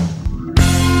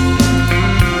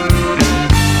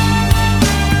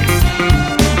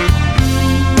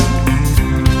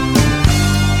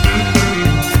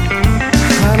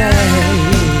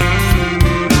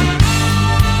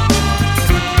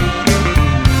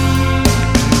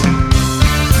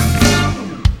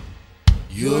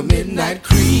 You're a midnight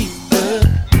creeper,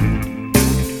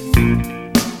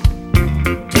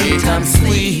 daytime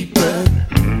sleeper.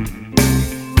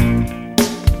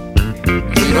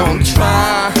 You don't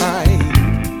try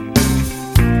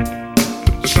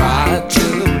to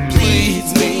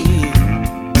please me.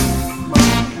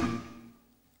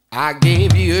 I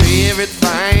gave you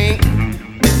everything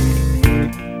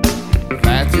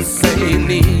that you say you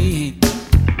need.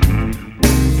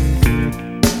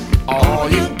 All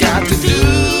you got to do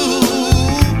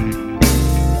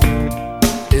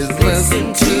is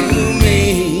listen to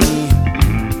me.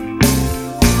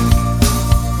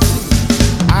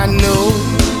 I know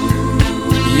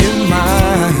you're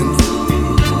mine.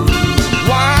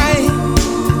 Why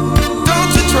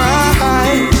don't you try?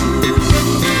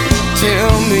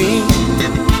 Tell me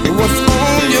what's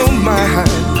on your mind.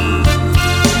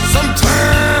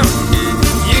 Sometimes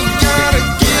you gotta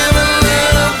give a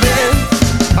little bit.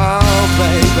 Oh,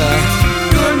 baby,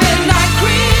 you're a midnight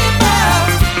creeper.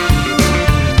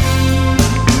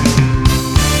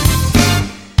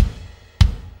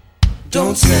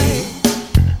 Don't say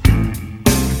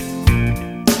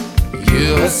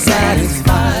you're a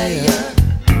satisfier,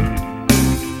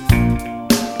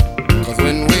 'cause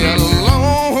when we're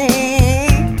alone,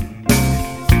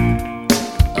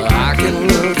 I can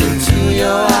look into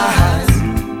your eyes.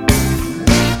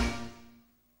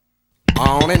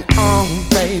 On and on,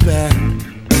 baby.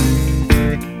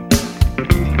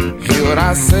 Hear what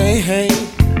I say, hey.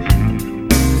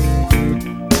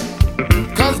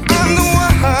 'Cause I'm the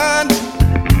one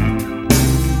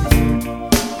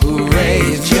who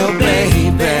raised your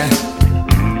baby.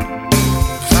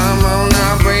 Come on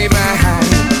now, baby.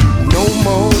 No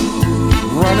more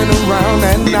running around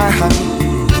at night.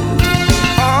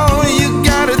 All you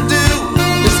gotta do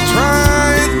is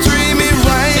try and treat me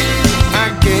right. I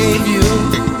gave you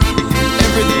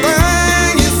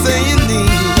everything you say you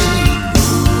need.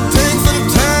 Take some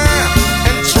time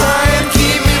and try and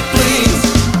keep me pleased.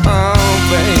 Oh,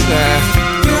 baby,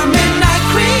 you're a midnight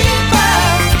creeper.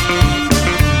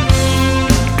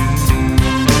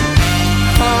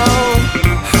 Oh,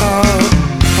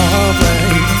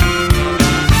 baby.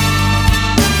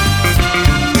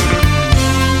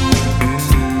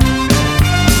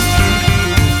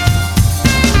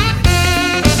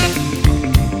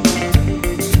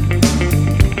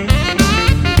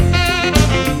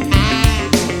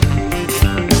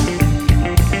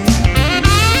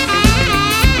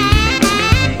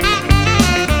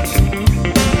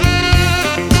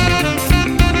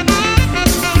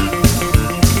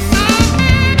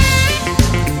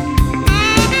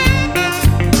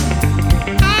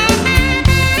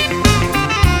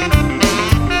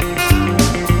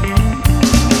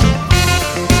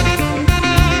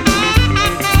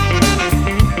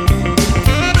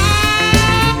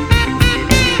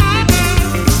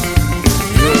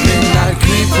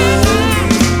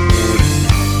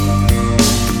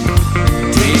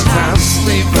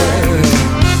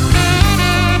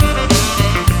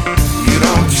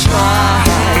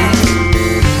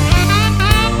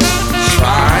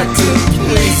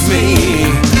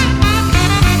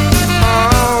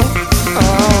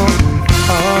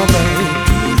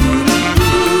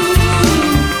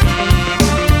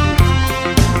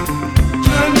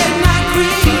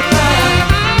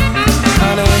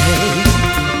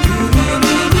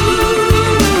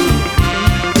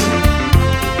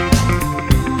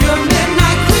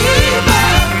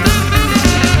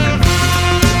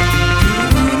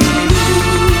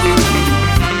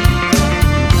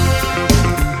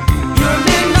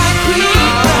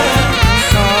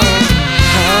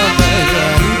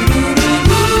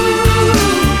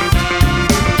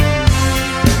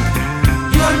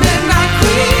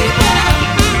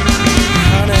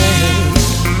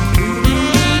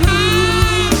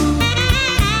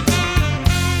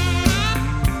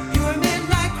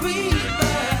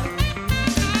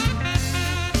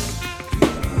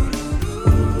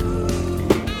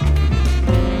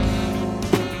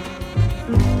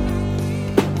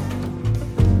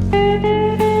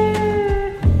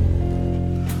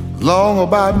 long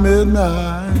about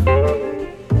midnight,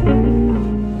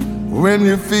 when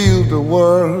you feel the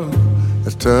world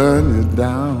has turned you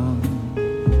down,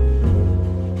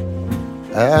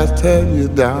 has turned you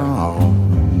down.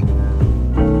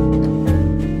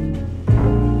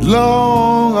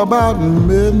 Long about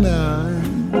midnight,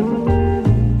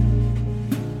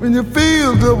 when you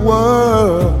feel the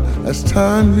world has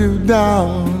turned you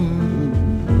down,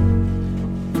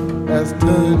 has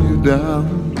turned you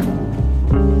down.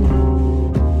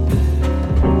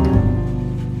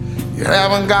 You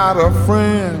haven't got a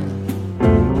friend,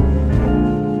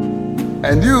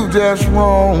 and you just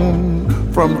roam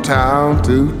from town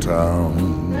to town.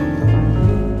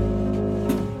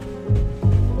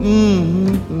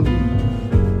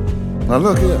 Now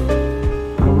look here.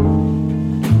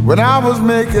 When I was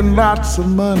making lots of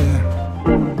money,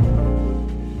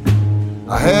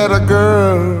 I had a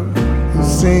girl who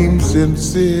seemed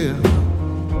sincere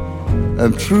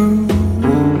and true.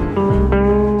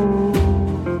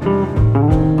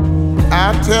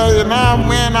 I tell you now,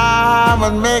 when I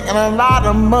was making a lot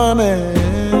of money,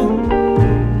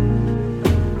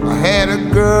 I had a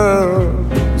girl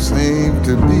who seemed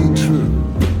to be true.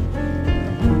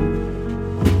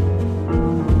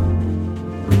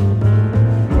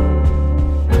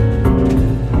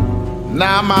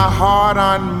 Now my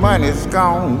hard-earned money's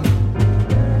gone,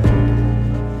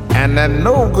 and that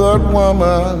no good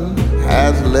woman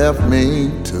has left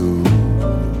me too.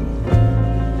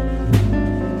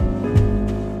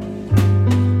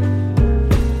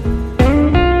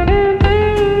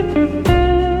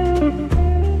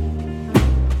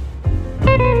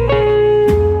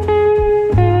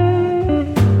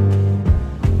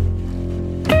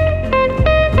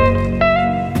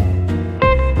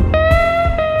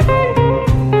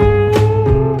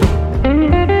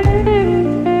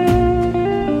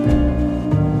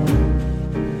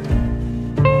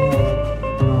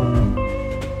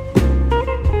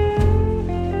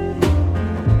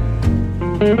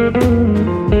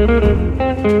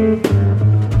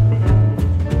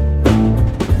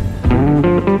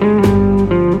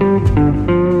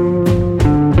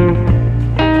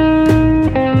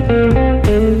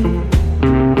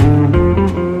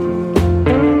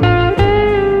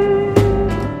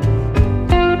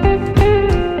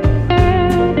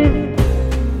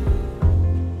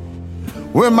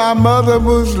 When my mother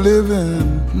was living,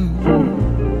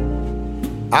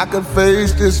 I could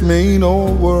face this mean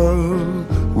old world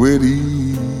with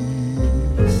ease,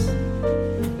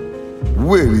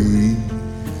 with ease.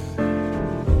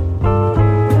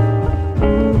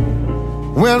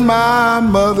 When my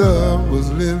mother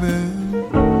was living,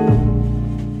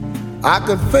 I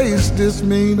could face this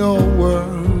mean old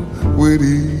world with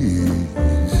ease.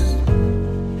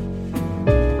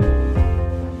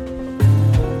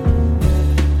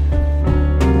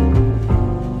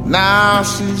 Now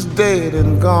she's dead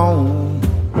and gone.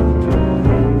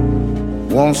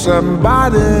 Won't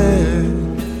somebody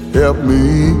help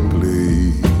me,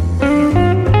 please?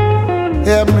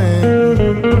 Help me,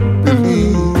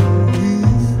 please.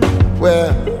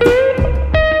 Well,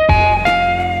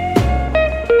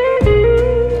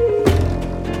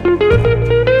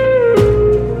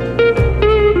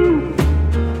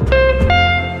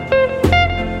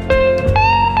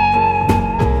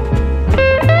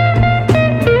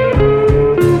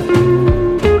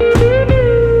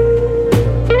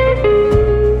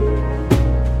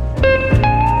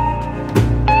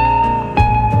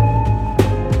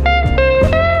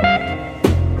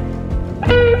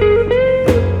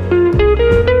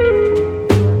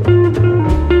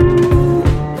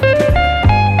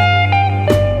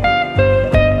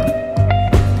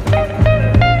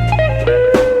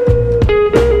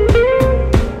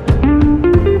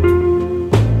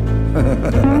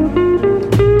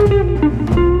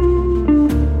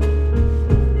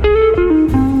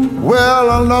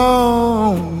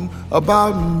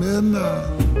 about midnight,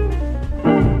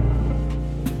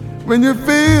 when you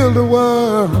feel the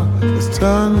world has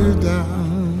turned you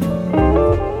down,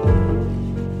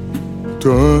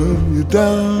 turn you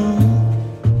down.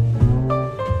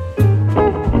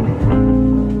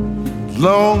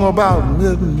 Long about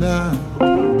midnight,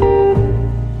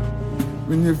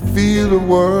 when you feel the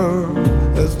world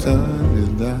has turned you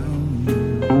down,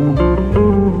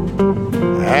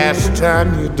 has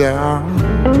turned you down.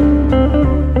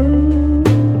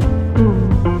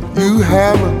 You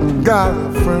haven't got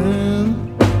a friend,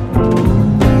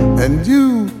 and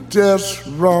you just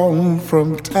roam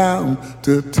from town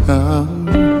to town,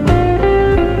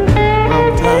 from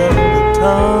town to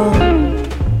town.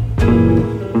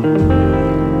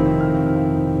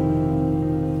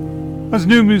 That's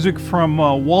new music from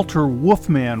Walter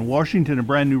Wolfman, Washington, a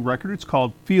brand new record. It's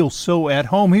called Feel So At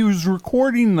Home. He was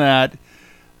recording that,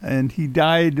 and he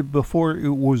died before it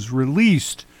was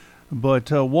released.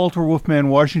 But Walter Wolfman,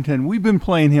 Washington, we've been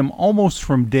playing him almost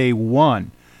from day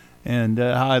one. And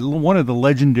one of the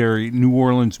legendary New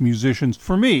Orleans musicians,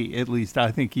 for me at least, I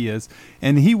think he is.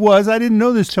 And he was, I didn't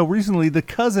know this till recently, the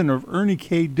cousin of Ernie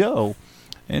K. Doe.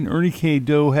 And Ernie K.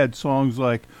 Doe had songs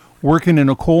like Working in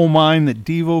a Coal Mine that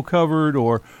Devo covered,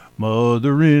 or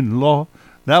Mother-in-Law.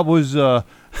 That was that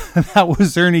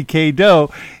was Ernie K.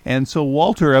 Doe, and so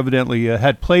Walter evidently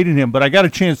had played in him. But I got a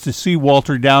chance to see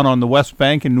Walter down on the West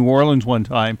Bank in New Orleans one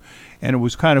time, and it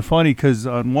was kind of funny because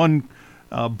on one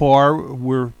bar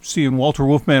we're seeing Walter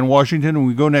Wolfman, Washington, and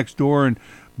we go next door and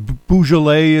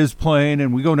Beaujolais is playing,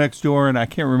 and we go next door, and I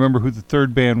can't remember who the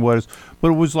third band was, but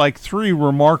it was like three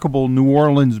remarkable New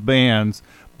Orleans bands.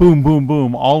 Boom, boom,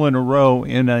 boom, all in a row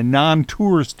in a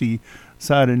non-touristy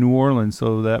side of New Orleans,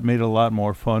 so that made it a lot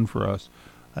more fun for us,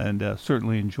 and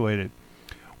certainly enjoyed it.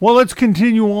 Well, let's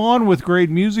continue on with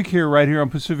great music here, right here on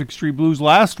Pacific Street Blues.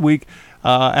 Last week,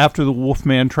 after the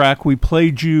Wolfman track, we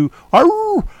played you...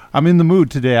 I'm in the mood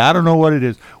today. I don't know what it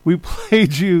is. We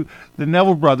played you the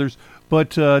Neville Brothers, but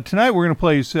tonight we're going to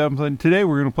play something... Today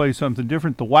we're going to play something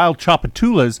different, the Wild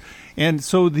Chapatulas. And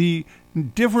so the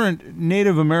different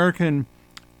Native American...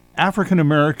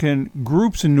 African-American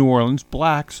groups in New Orleans,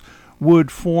 blacks,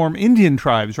 would form Indian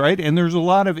tribes, right? And there's a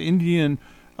lot of Indian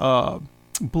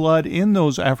blood in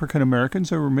those African-Americans.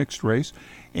 They were mixed race.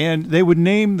 And they would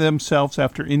name themselves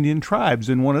after Indian tribes.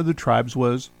 And one of the tribes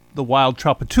was the Wild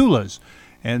Chapatulas.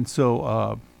 And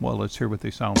so, well, let's hear what they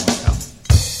sound like now.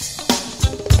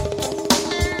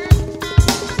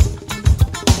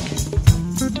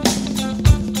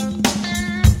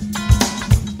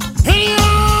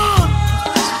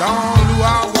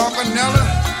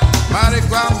 Mighty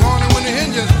ground morning when the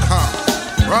Indians come.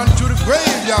 Run to the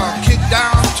graveyard, kick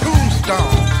down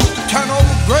tombstone, turn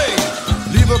over grave,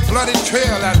 leave a bloody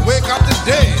trail that wake up the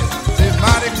dead. Say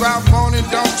mighty ground morning,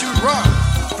 don't you run.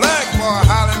 Flag boy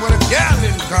hollering with a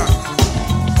gallon gun.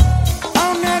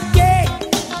 On that day,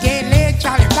 they laid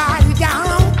Charlie Bobby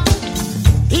down.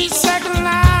 He's second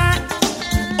line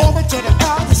over to the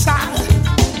other side.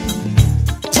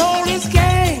 Told his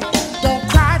gang, don't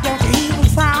cry, don't even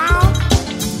frown.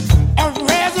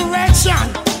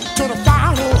 To the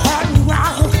final hunting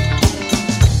ground.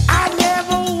 I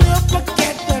never will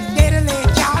forget the day they laid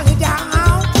Charlie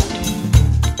down.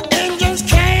 Indians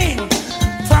came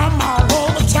from all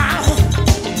over town.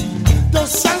 The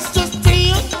sun stood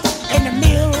still in the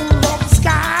middle of the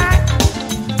sky.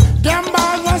 Them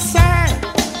boys were sad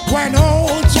when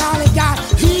old Charlie died.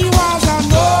 He was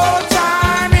an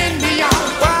old-time Indian.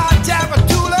 Wild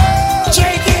Chapatula.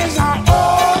 Jake is an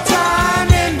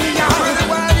old-time Indian.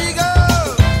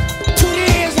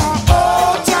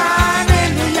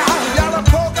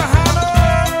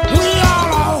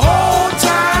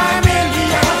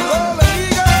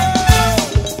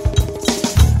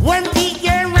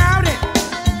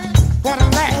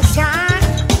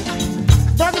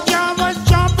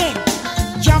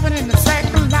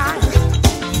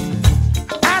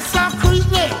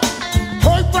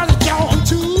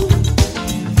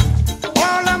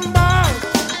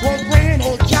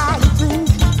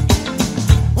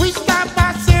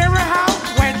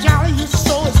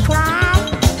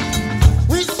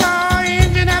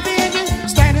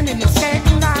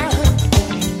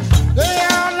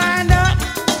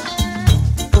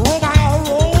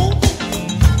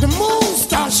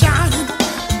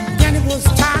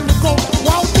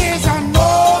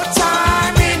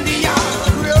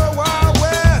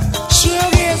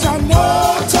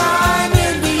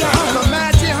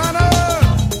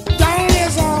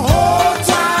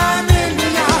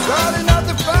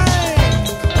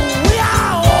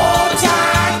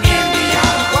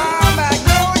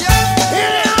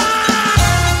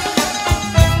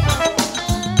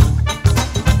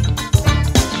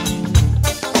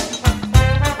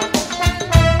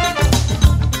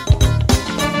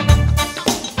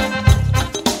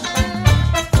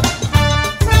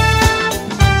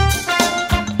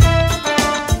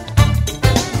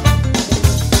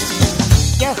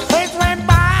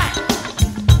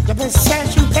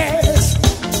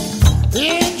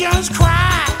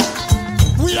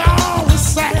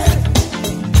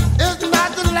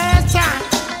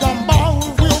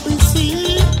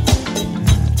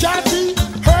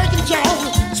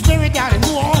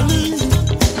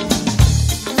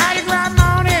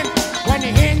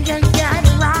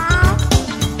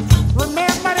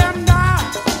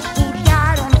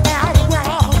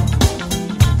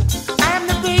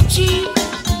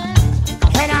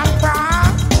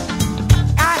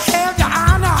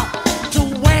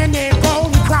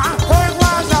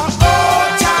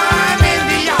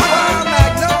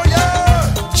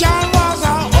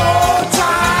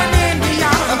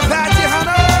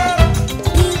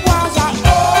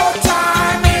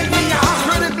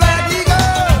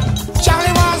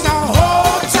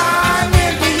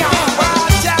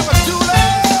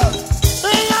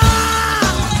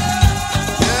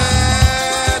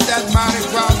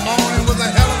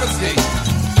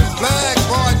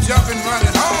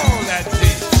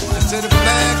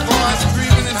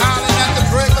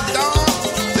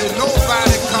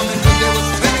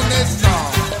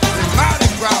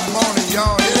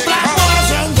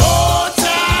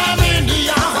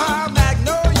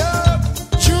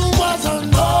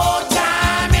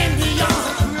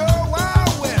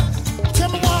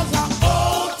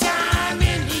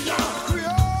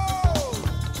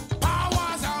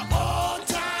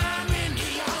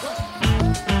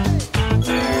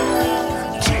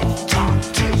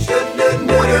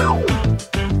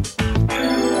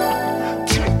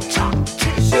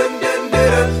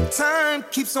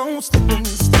 keeps on slipping,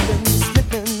 slipping,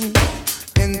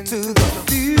 slipping into the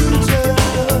future.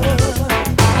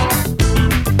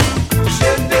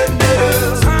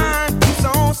 Time keeps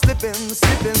on slipping,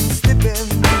 slipping,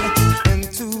 slipping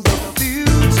into the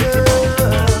future.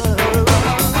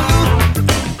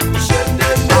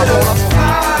 I wanna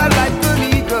fly like an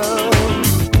eagle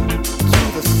to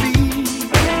the sea.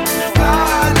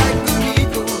 Fly like an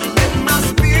eagle, let my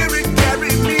spirit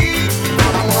carry me. I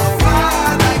wanna fly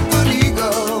like an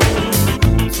eagle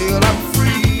till I'm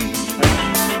free.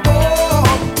 Oh,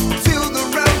 till the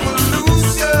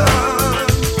revolution.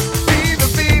 See the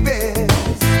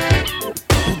babies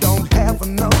who don't have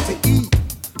enough to eat.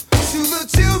 To the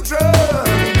children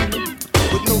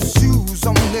with no shoes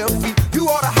on their feet. You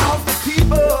ought to house the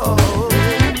people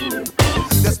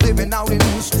that's living out in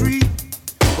the street.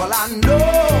 Well, I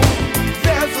know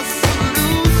there's a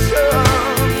solution.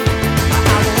 I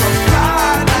wanna fly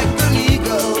like an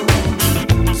eagle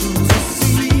to the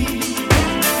sea.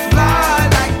 Fly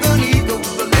like an eagle,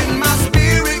 let my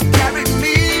spirit carry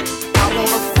me. I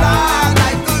wanna fly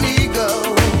like an eagle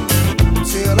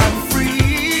till I'm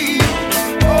free.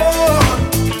 Oh,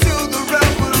 till the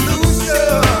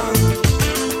revolution.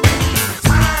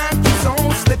 Time keeps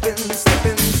on slipping,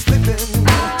 slipping, slipping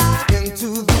into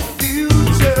the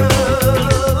future.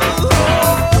 Oh,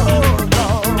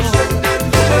 Lord.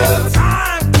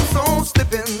 Time keeps on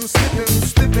slipping, slipping,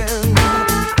 slipping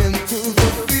into the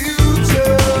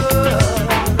future.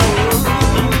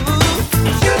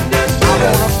 I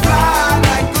wanna fly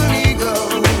like an eagle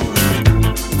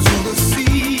to the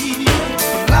sea.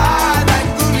 Fly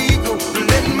like an eagle,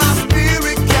 let my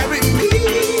spirit carry me.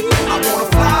 I wanna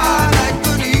fly like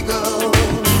an eagle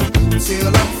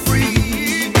till I'm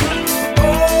free.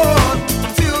 Oh,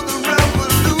 till the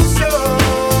revolution.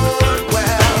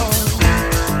 Well,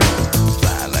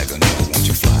 Fly like an eagle, won't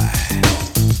you fly?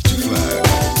 To fly.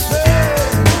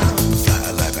 Fly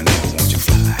like an eagle, won't you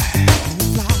fly?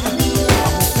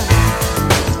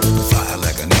 Fly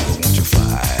like an eagle, won't you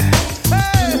fly?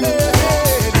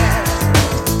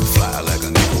 Fly like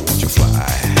an eagle, won't you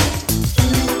fly?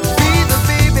 see the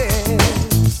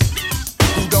babies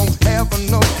who don't have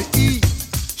enough to eat.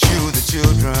 Shoe the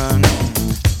children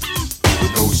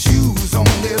with no shoes on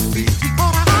their feet.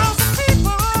 All the house of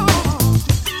people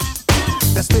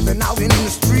that's living out in the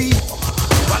street.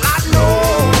 Well, I know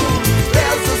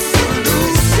there's a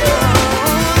solution.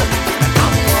 And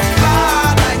I'm gonna fly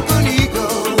like an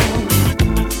eagle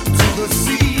to the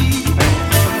sea.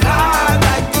 Fly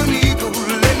like an eagle,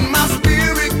 let my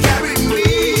spirit carry me.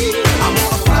 I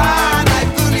wanna fly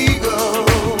like an eagle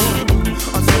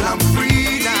until I'm free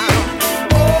now.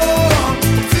 Oh,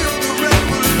 till the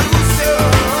revolution.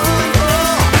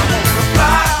 Oh, I wanna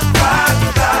fly, fly,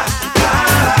 fly, fly.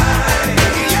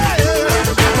 Yeah, I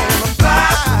wanna fly,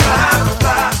 fly,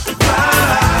 fly, fly.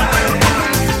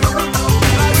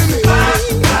 Fly,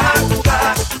 fly,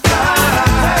 fly, fly.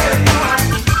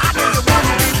 I just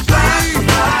wanna be free.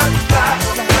 Fly, fly,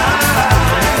 fly.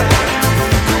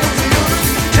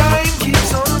 Time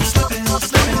keeps on slipping,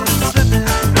 slipping, slipping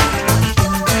into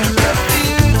the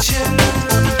future.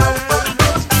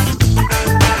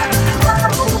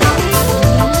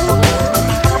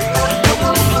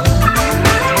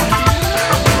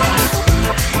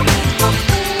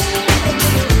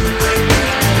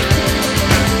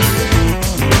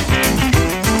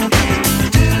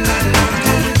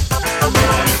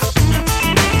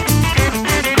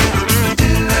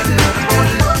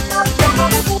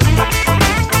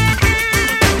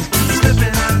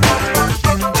 Slipping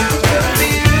into the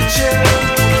future.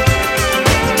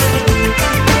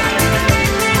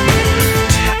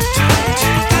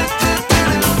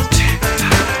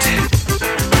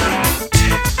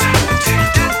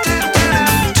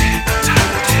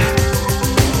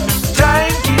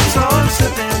 Time keeps on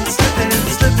slipping, slipping,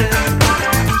 slipping into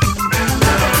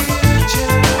the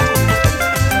future.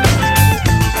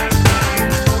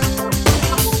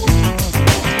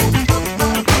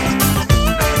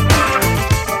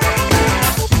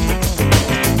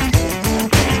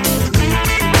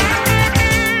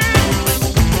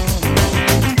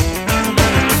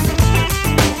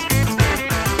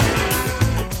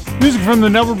 Music from the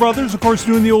Neville Brothers, of course,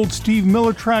 doing the old Steve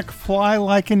Miller track, Fly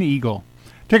Like an Eagle.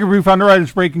 Take a brief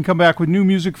underwriter's break and come back with new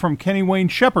music from Kenny Wayne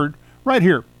Shepherd right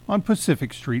here on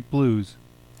Pacific Street Blues.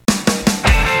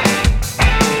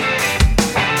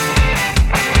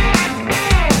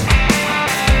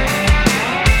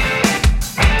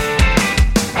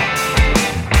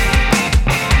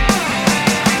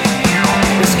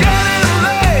 It's getting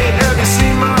late. Have you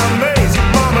seen my mates?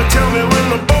 Mama, tell me when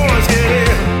the boys get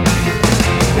here.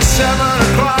 It's 7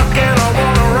 o'clock and I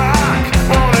wanna rock.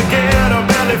 Wanna get a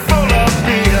belly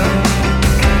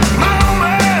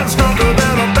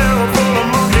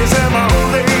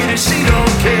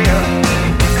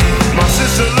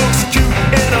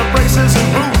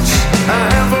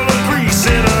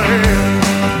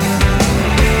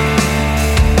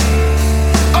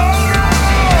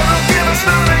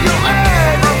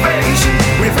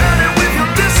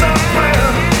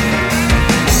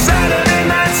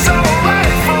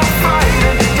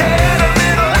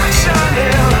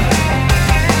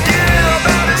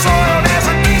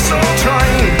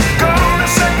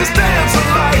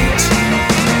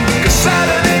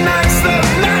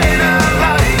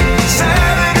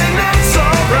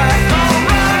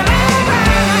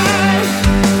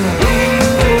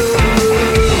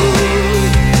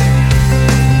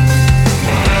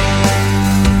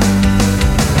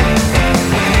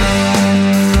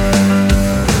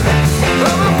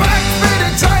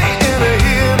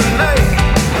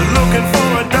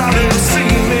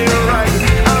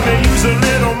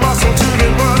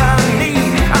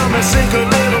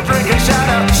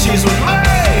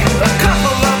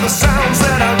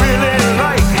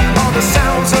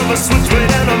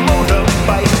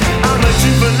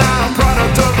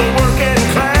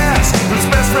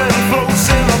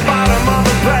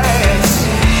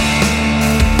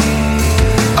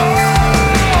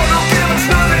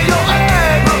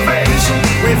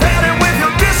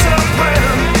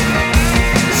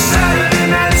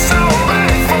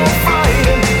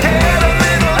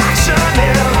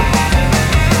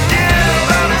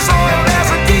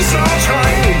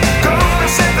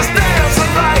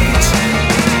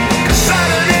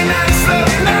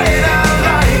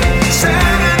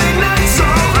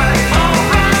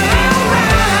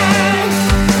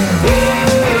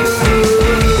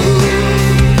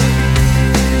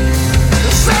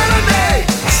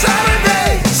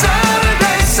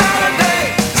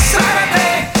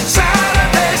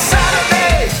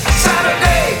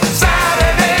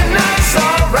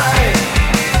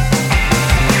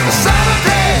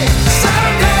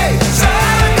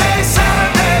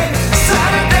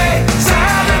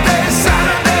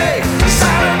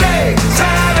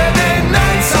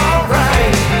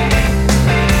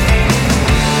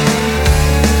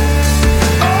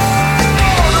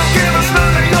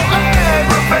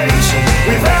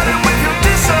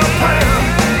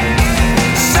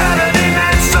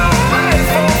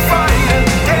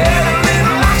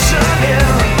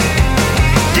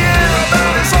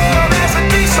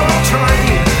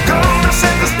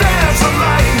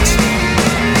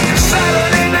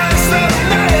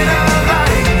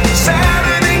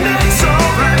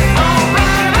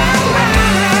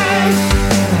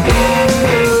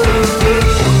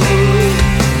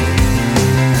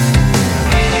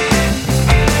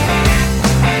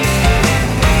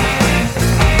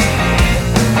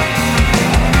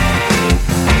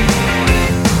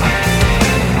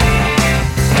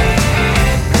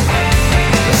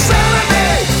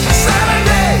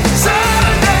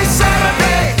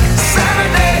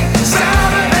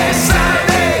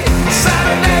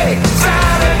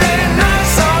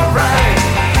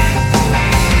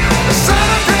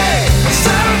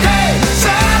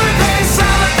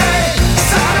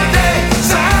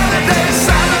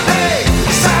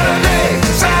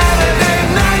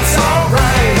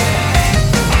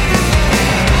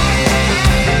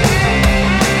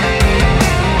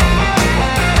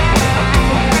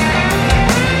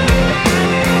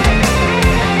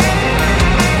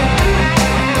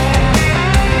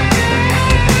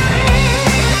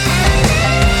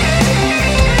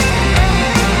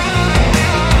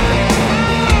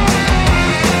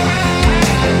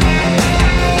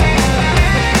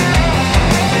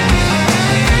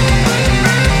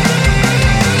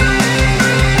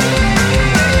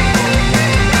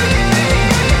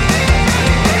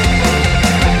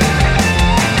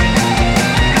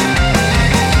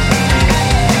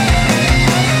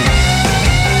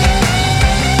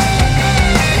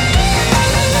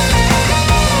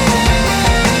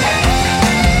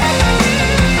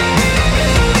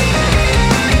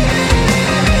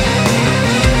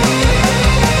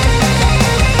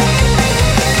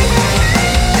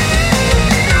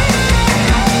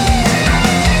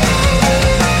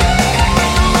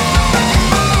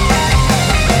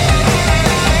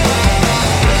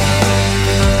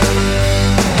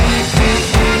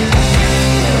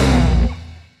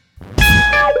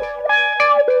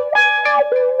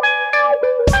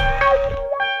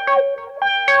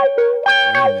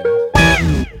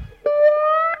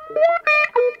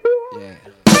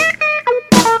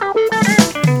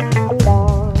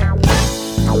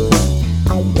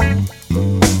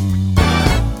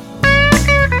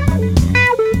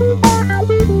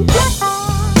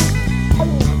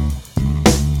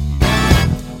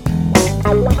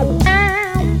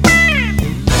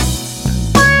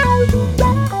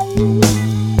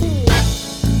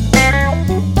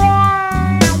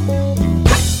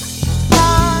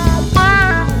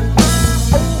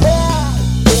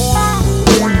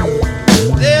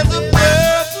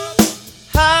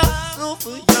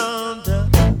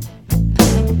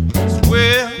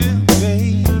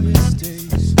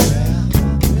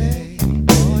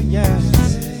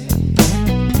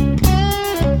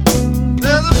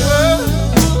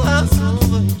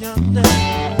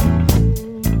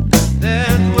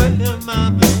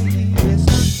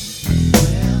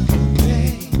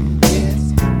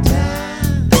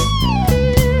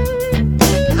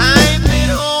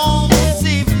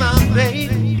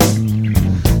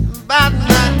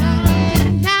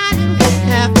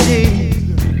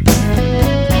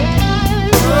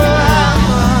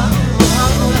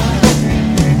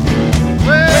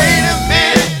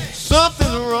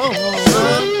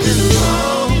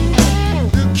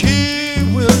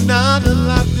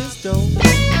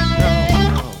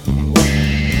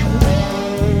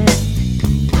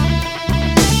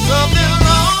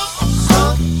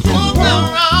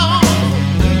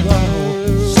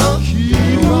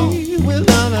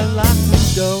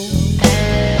door.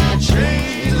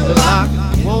 Change the lock,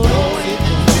 won't hold it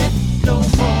no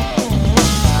more.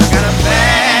 I got a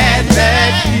bad,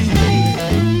 bad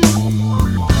feeling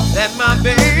that my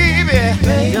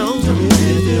baby don't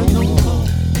really no more.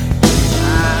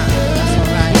 That's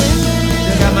alright.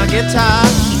 I got my guitar.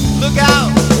 Look out,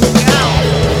 look out.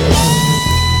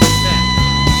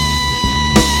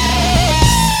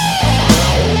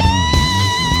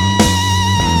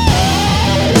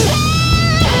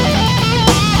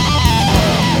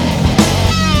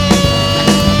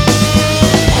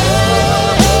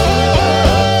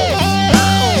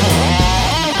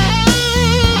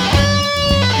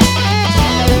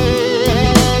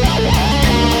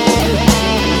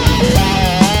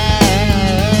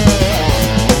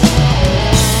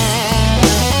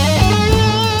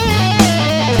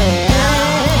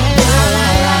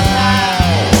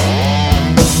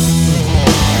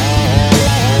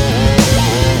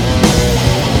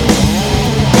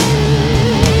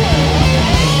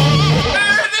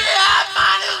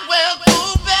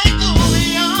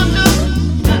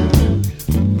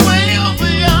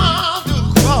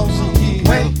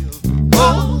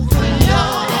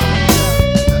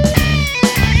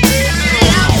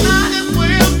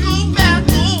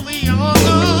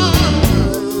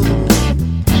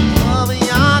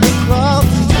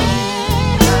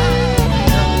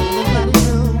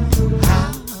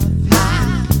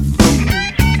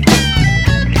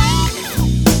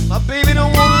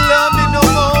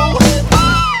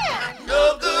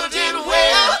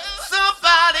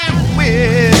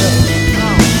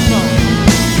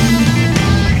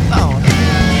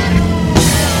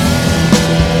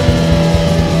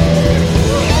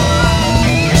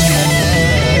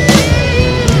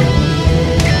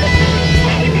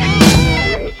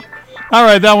 All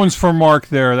right, that one's for Mark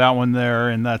there, that one there,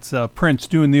 and that's Prince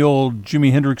doing the old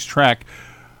Jimi Hendrix track,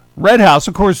 Red House.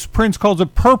 Of course, Prince calls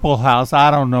it Purple House. I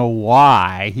don't know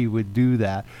why he would do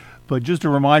that. But just a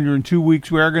reminder, in 2 weeks,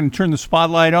 we are going to turn the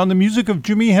spotlight on the music of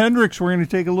Jimi Hendrix. We're going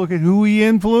to take a look at who he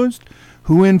influenced,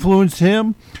 who influenced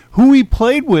him, who he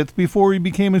played with before he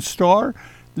became a star,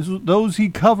 those he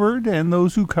covered, and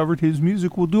those who covered his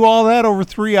music. We'll do all that over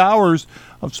 3 hours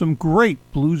of some great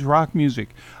blues rock music.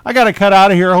 I got to cut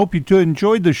out of here. I hope you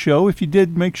enjoyed the show. If you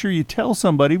did, make sure you tell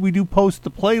somebody. We do post the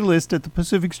playlist at the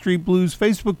Pacific Street Blues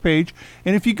Facebook page.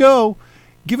 And if you go,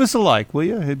 give us a like, will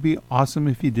you? It'd be awesome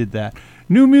if you did that.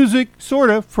 New music, sort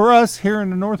of, for us here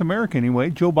in North America anyway.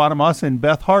 Joe Bonamassa and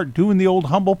Beth Hart doing the old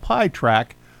Humble Pie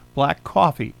track, Black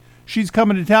Coffee. She's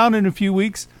coming to town in a few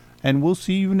weeks, and we'll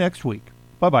see you next week.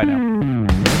 Bye-bye now.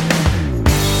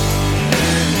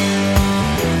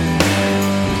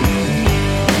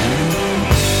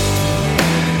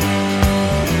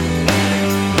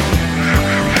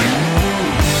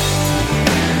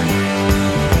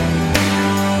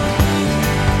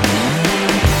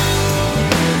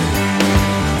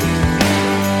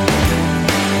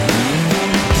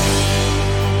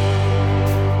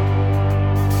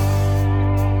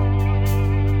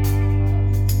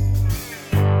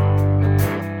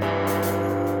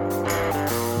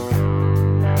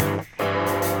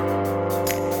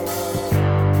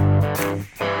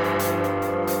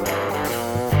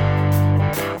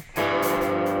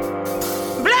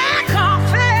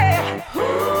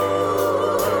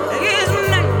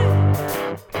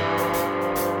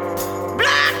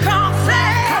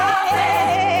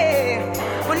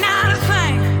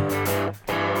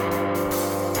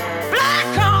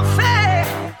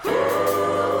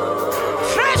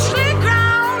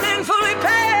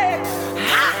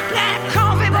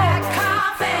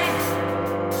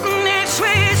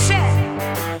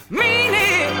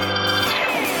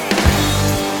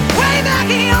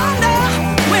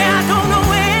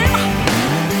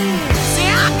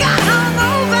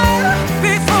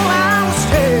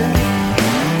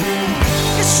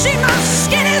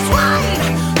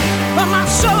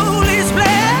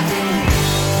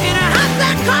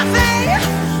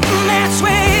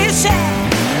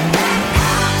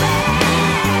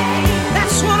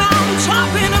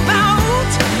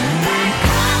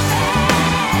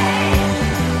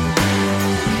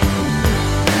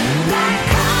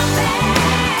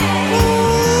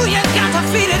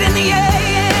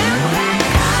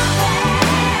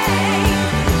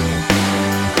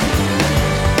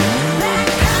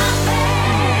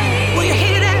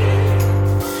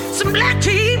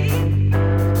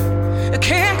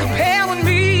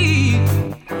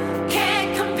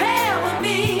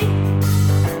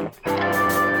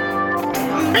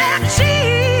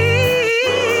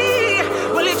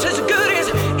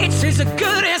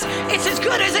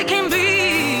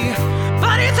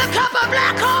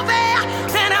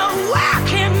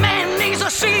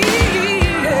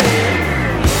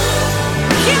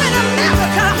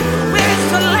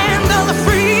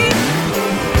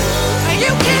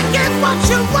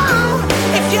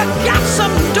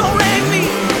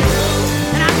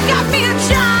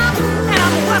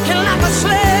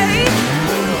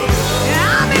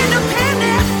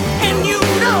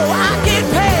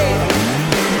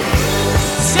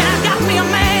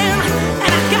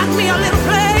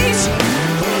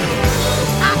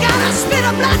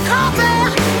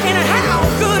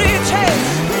 good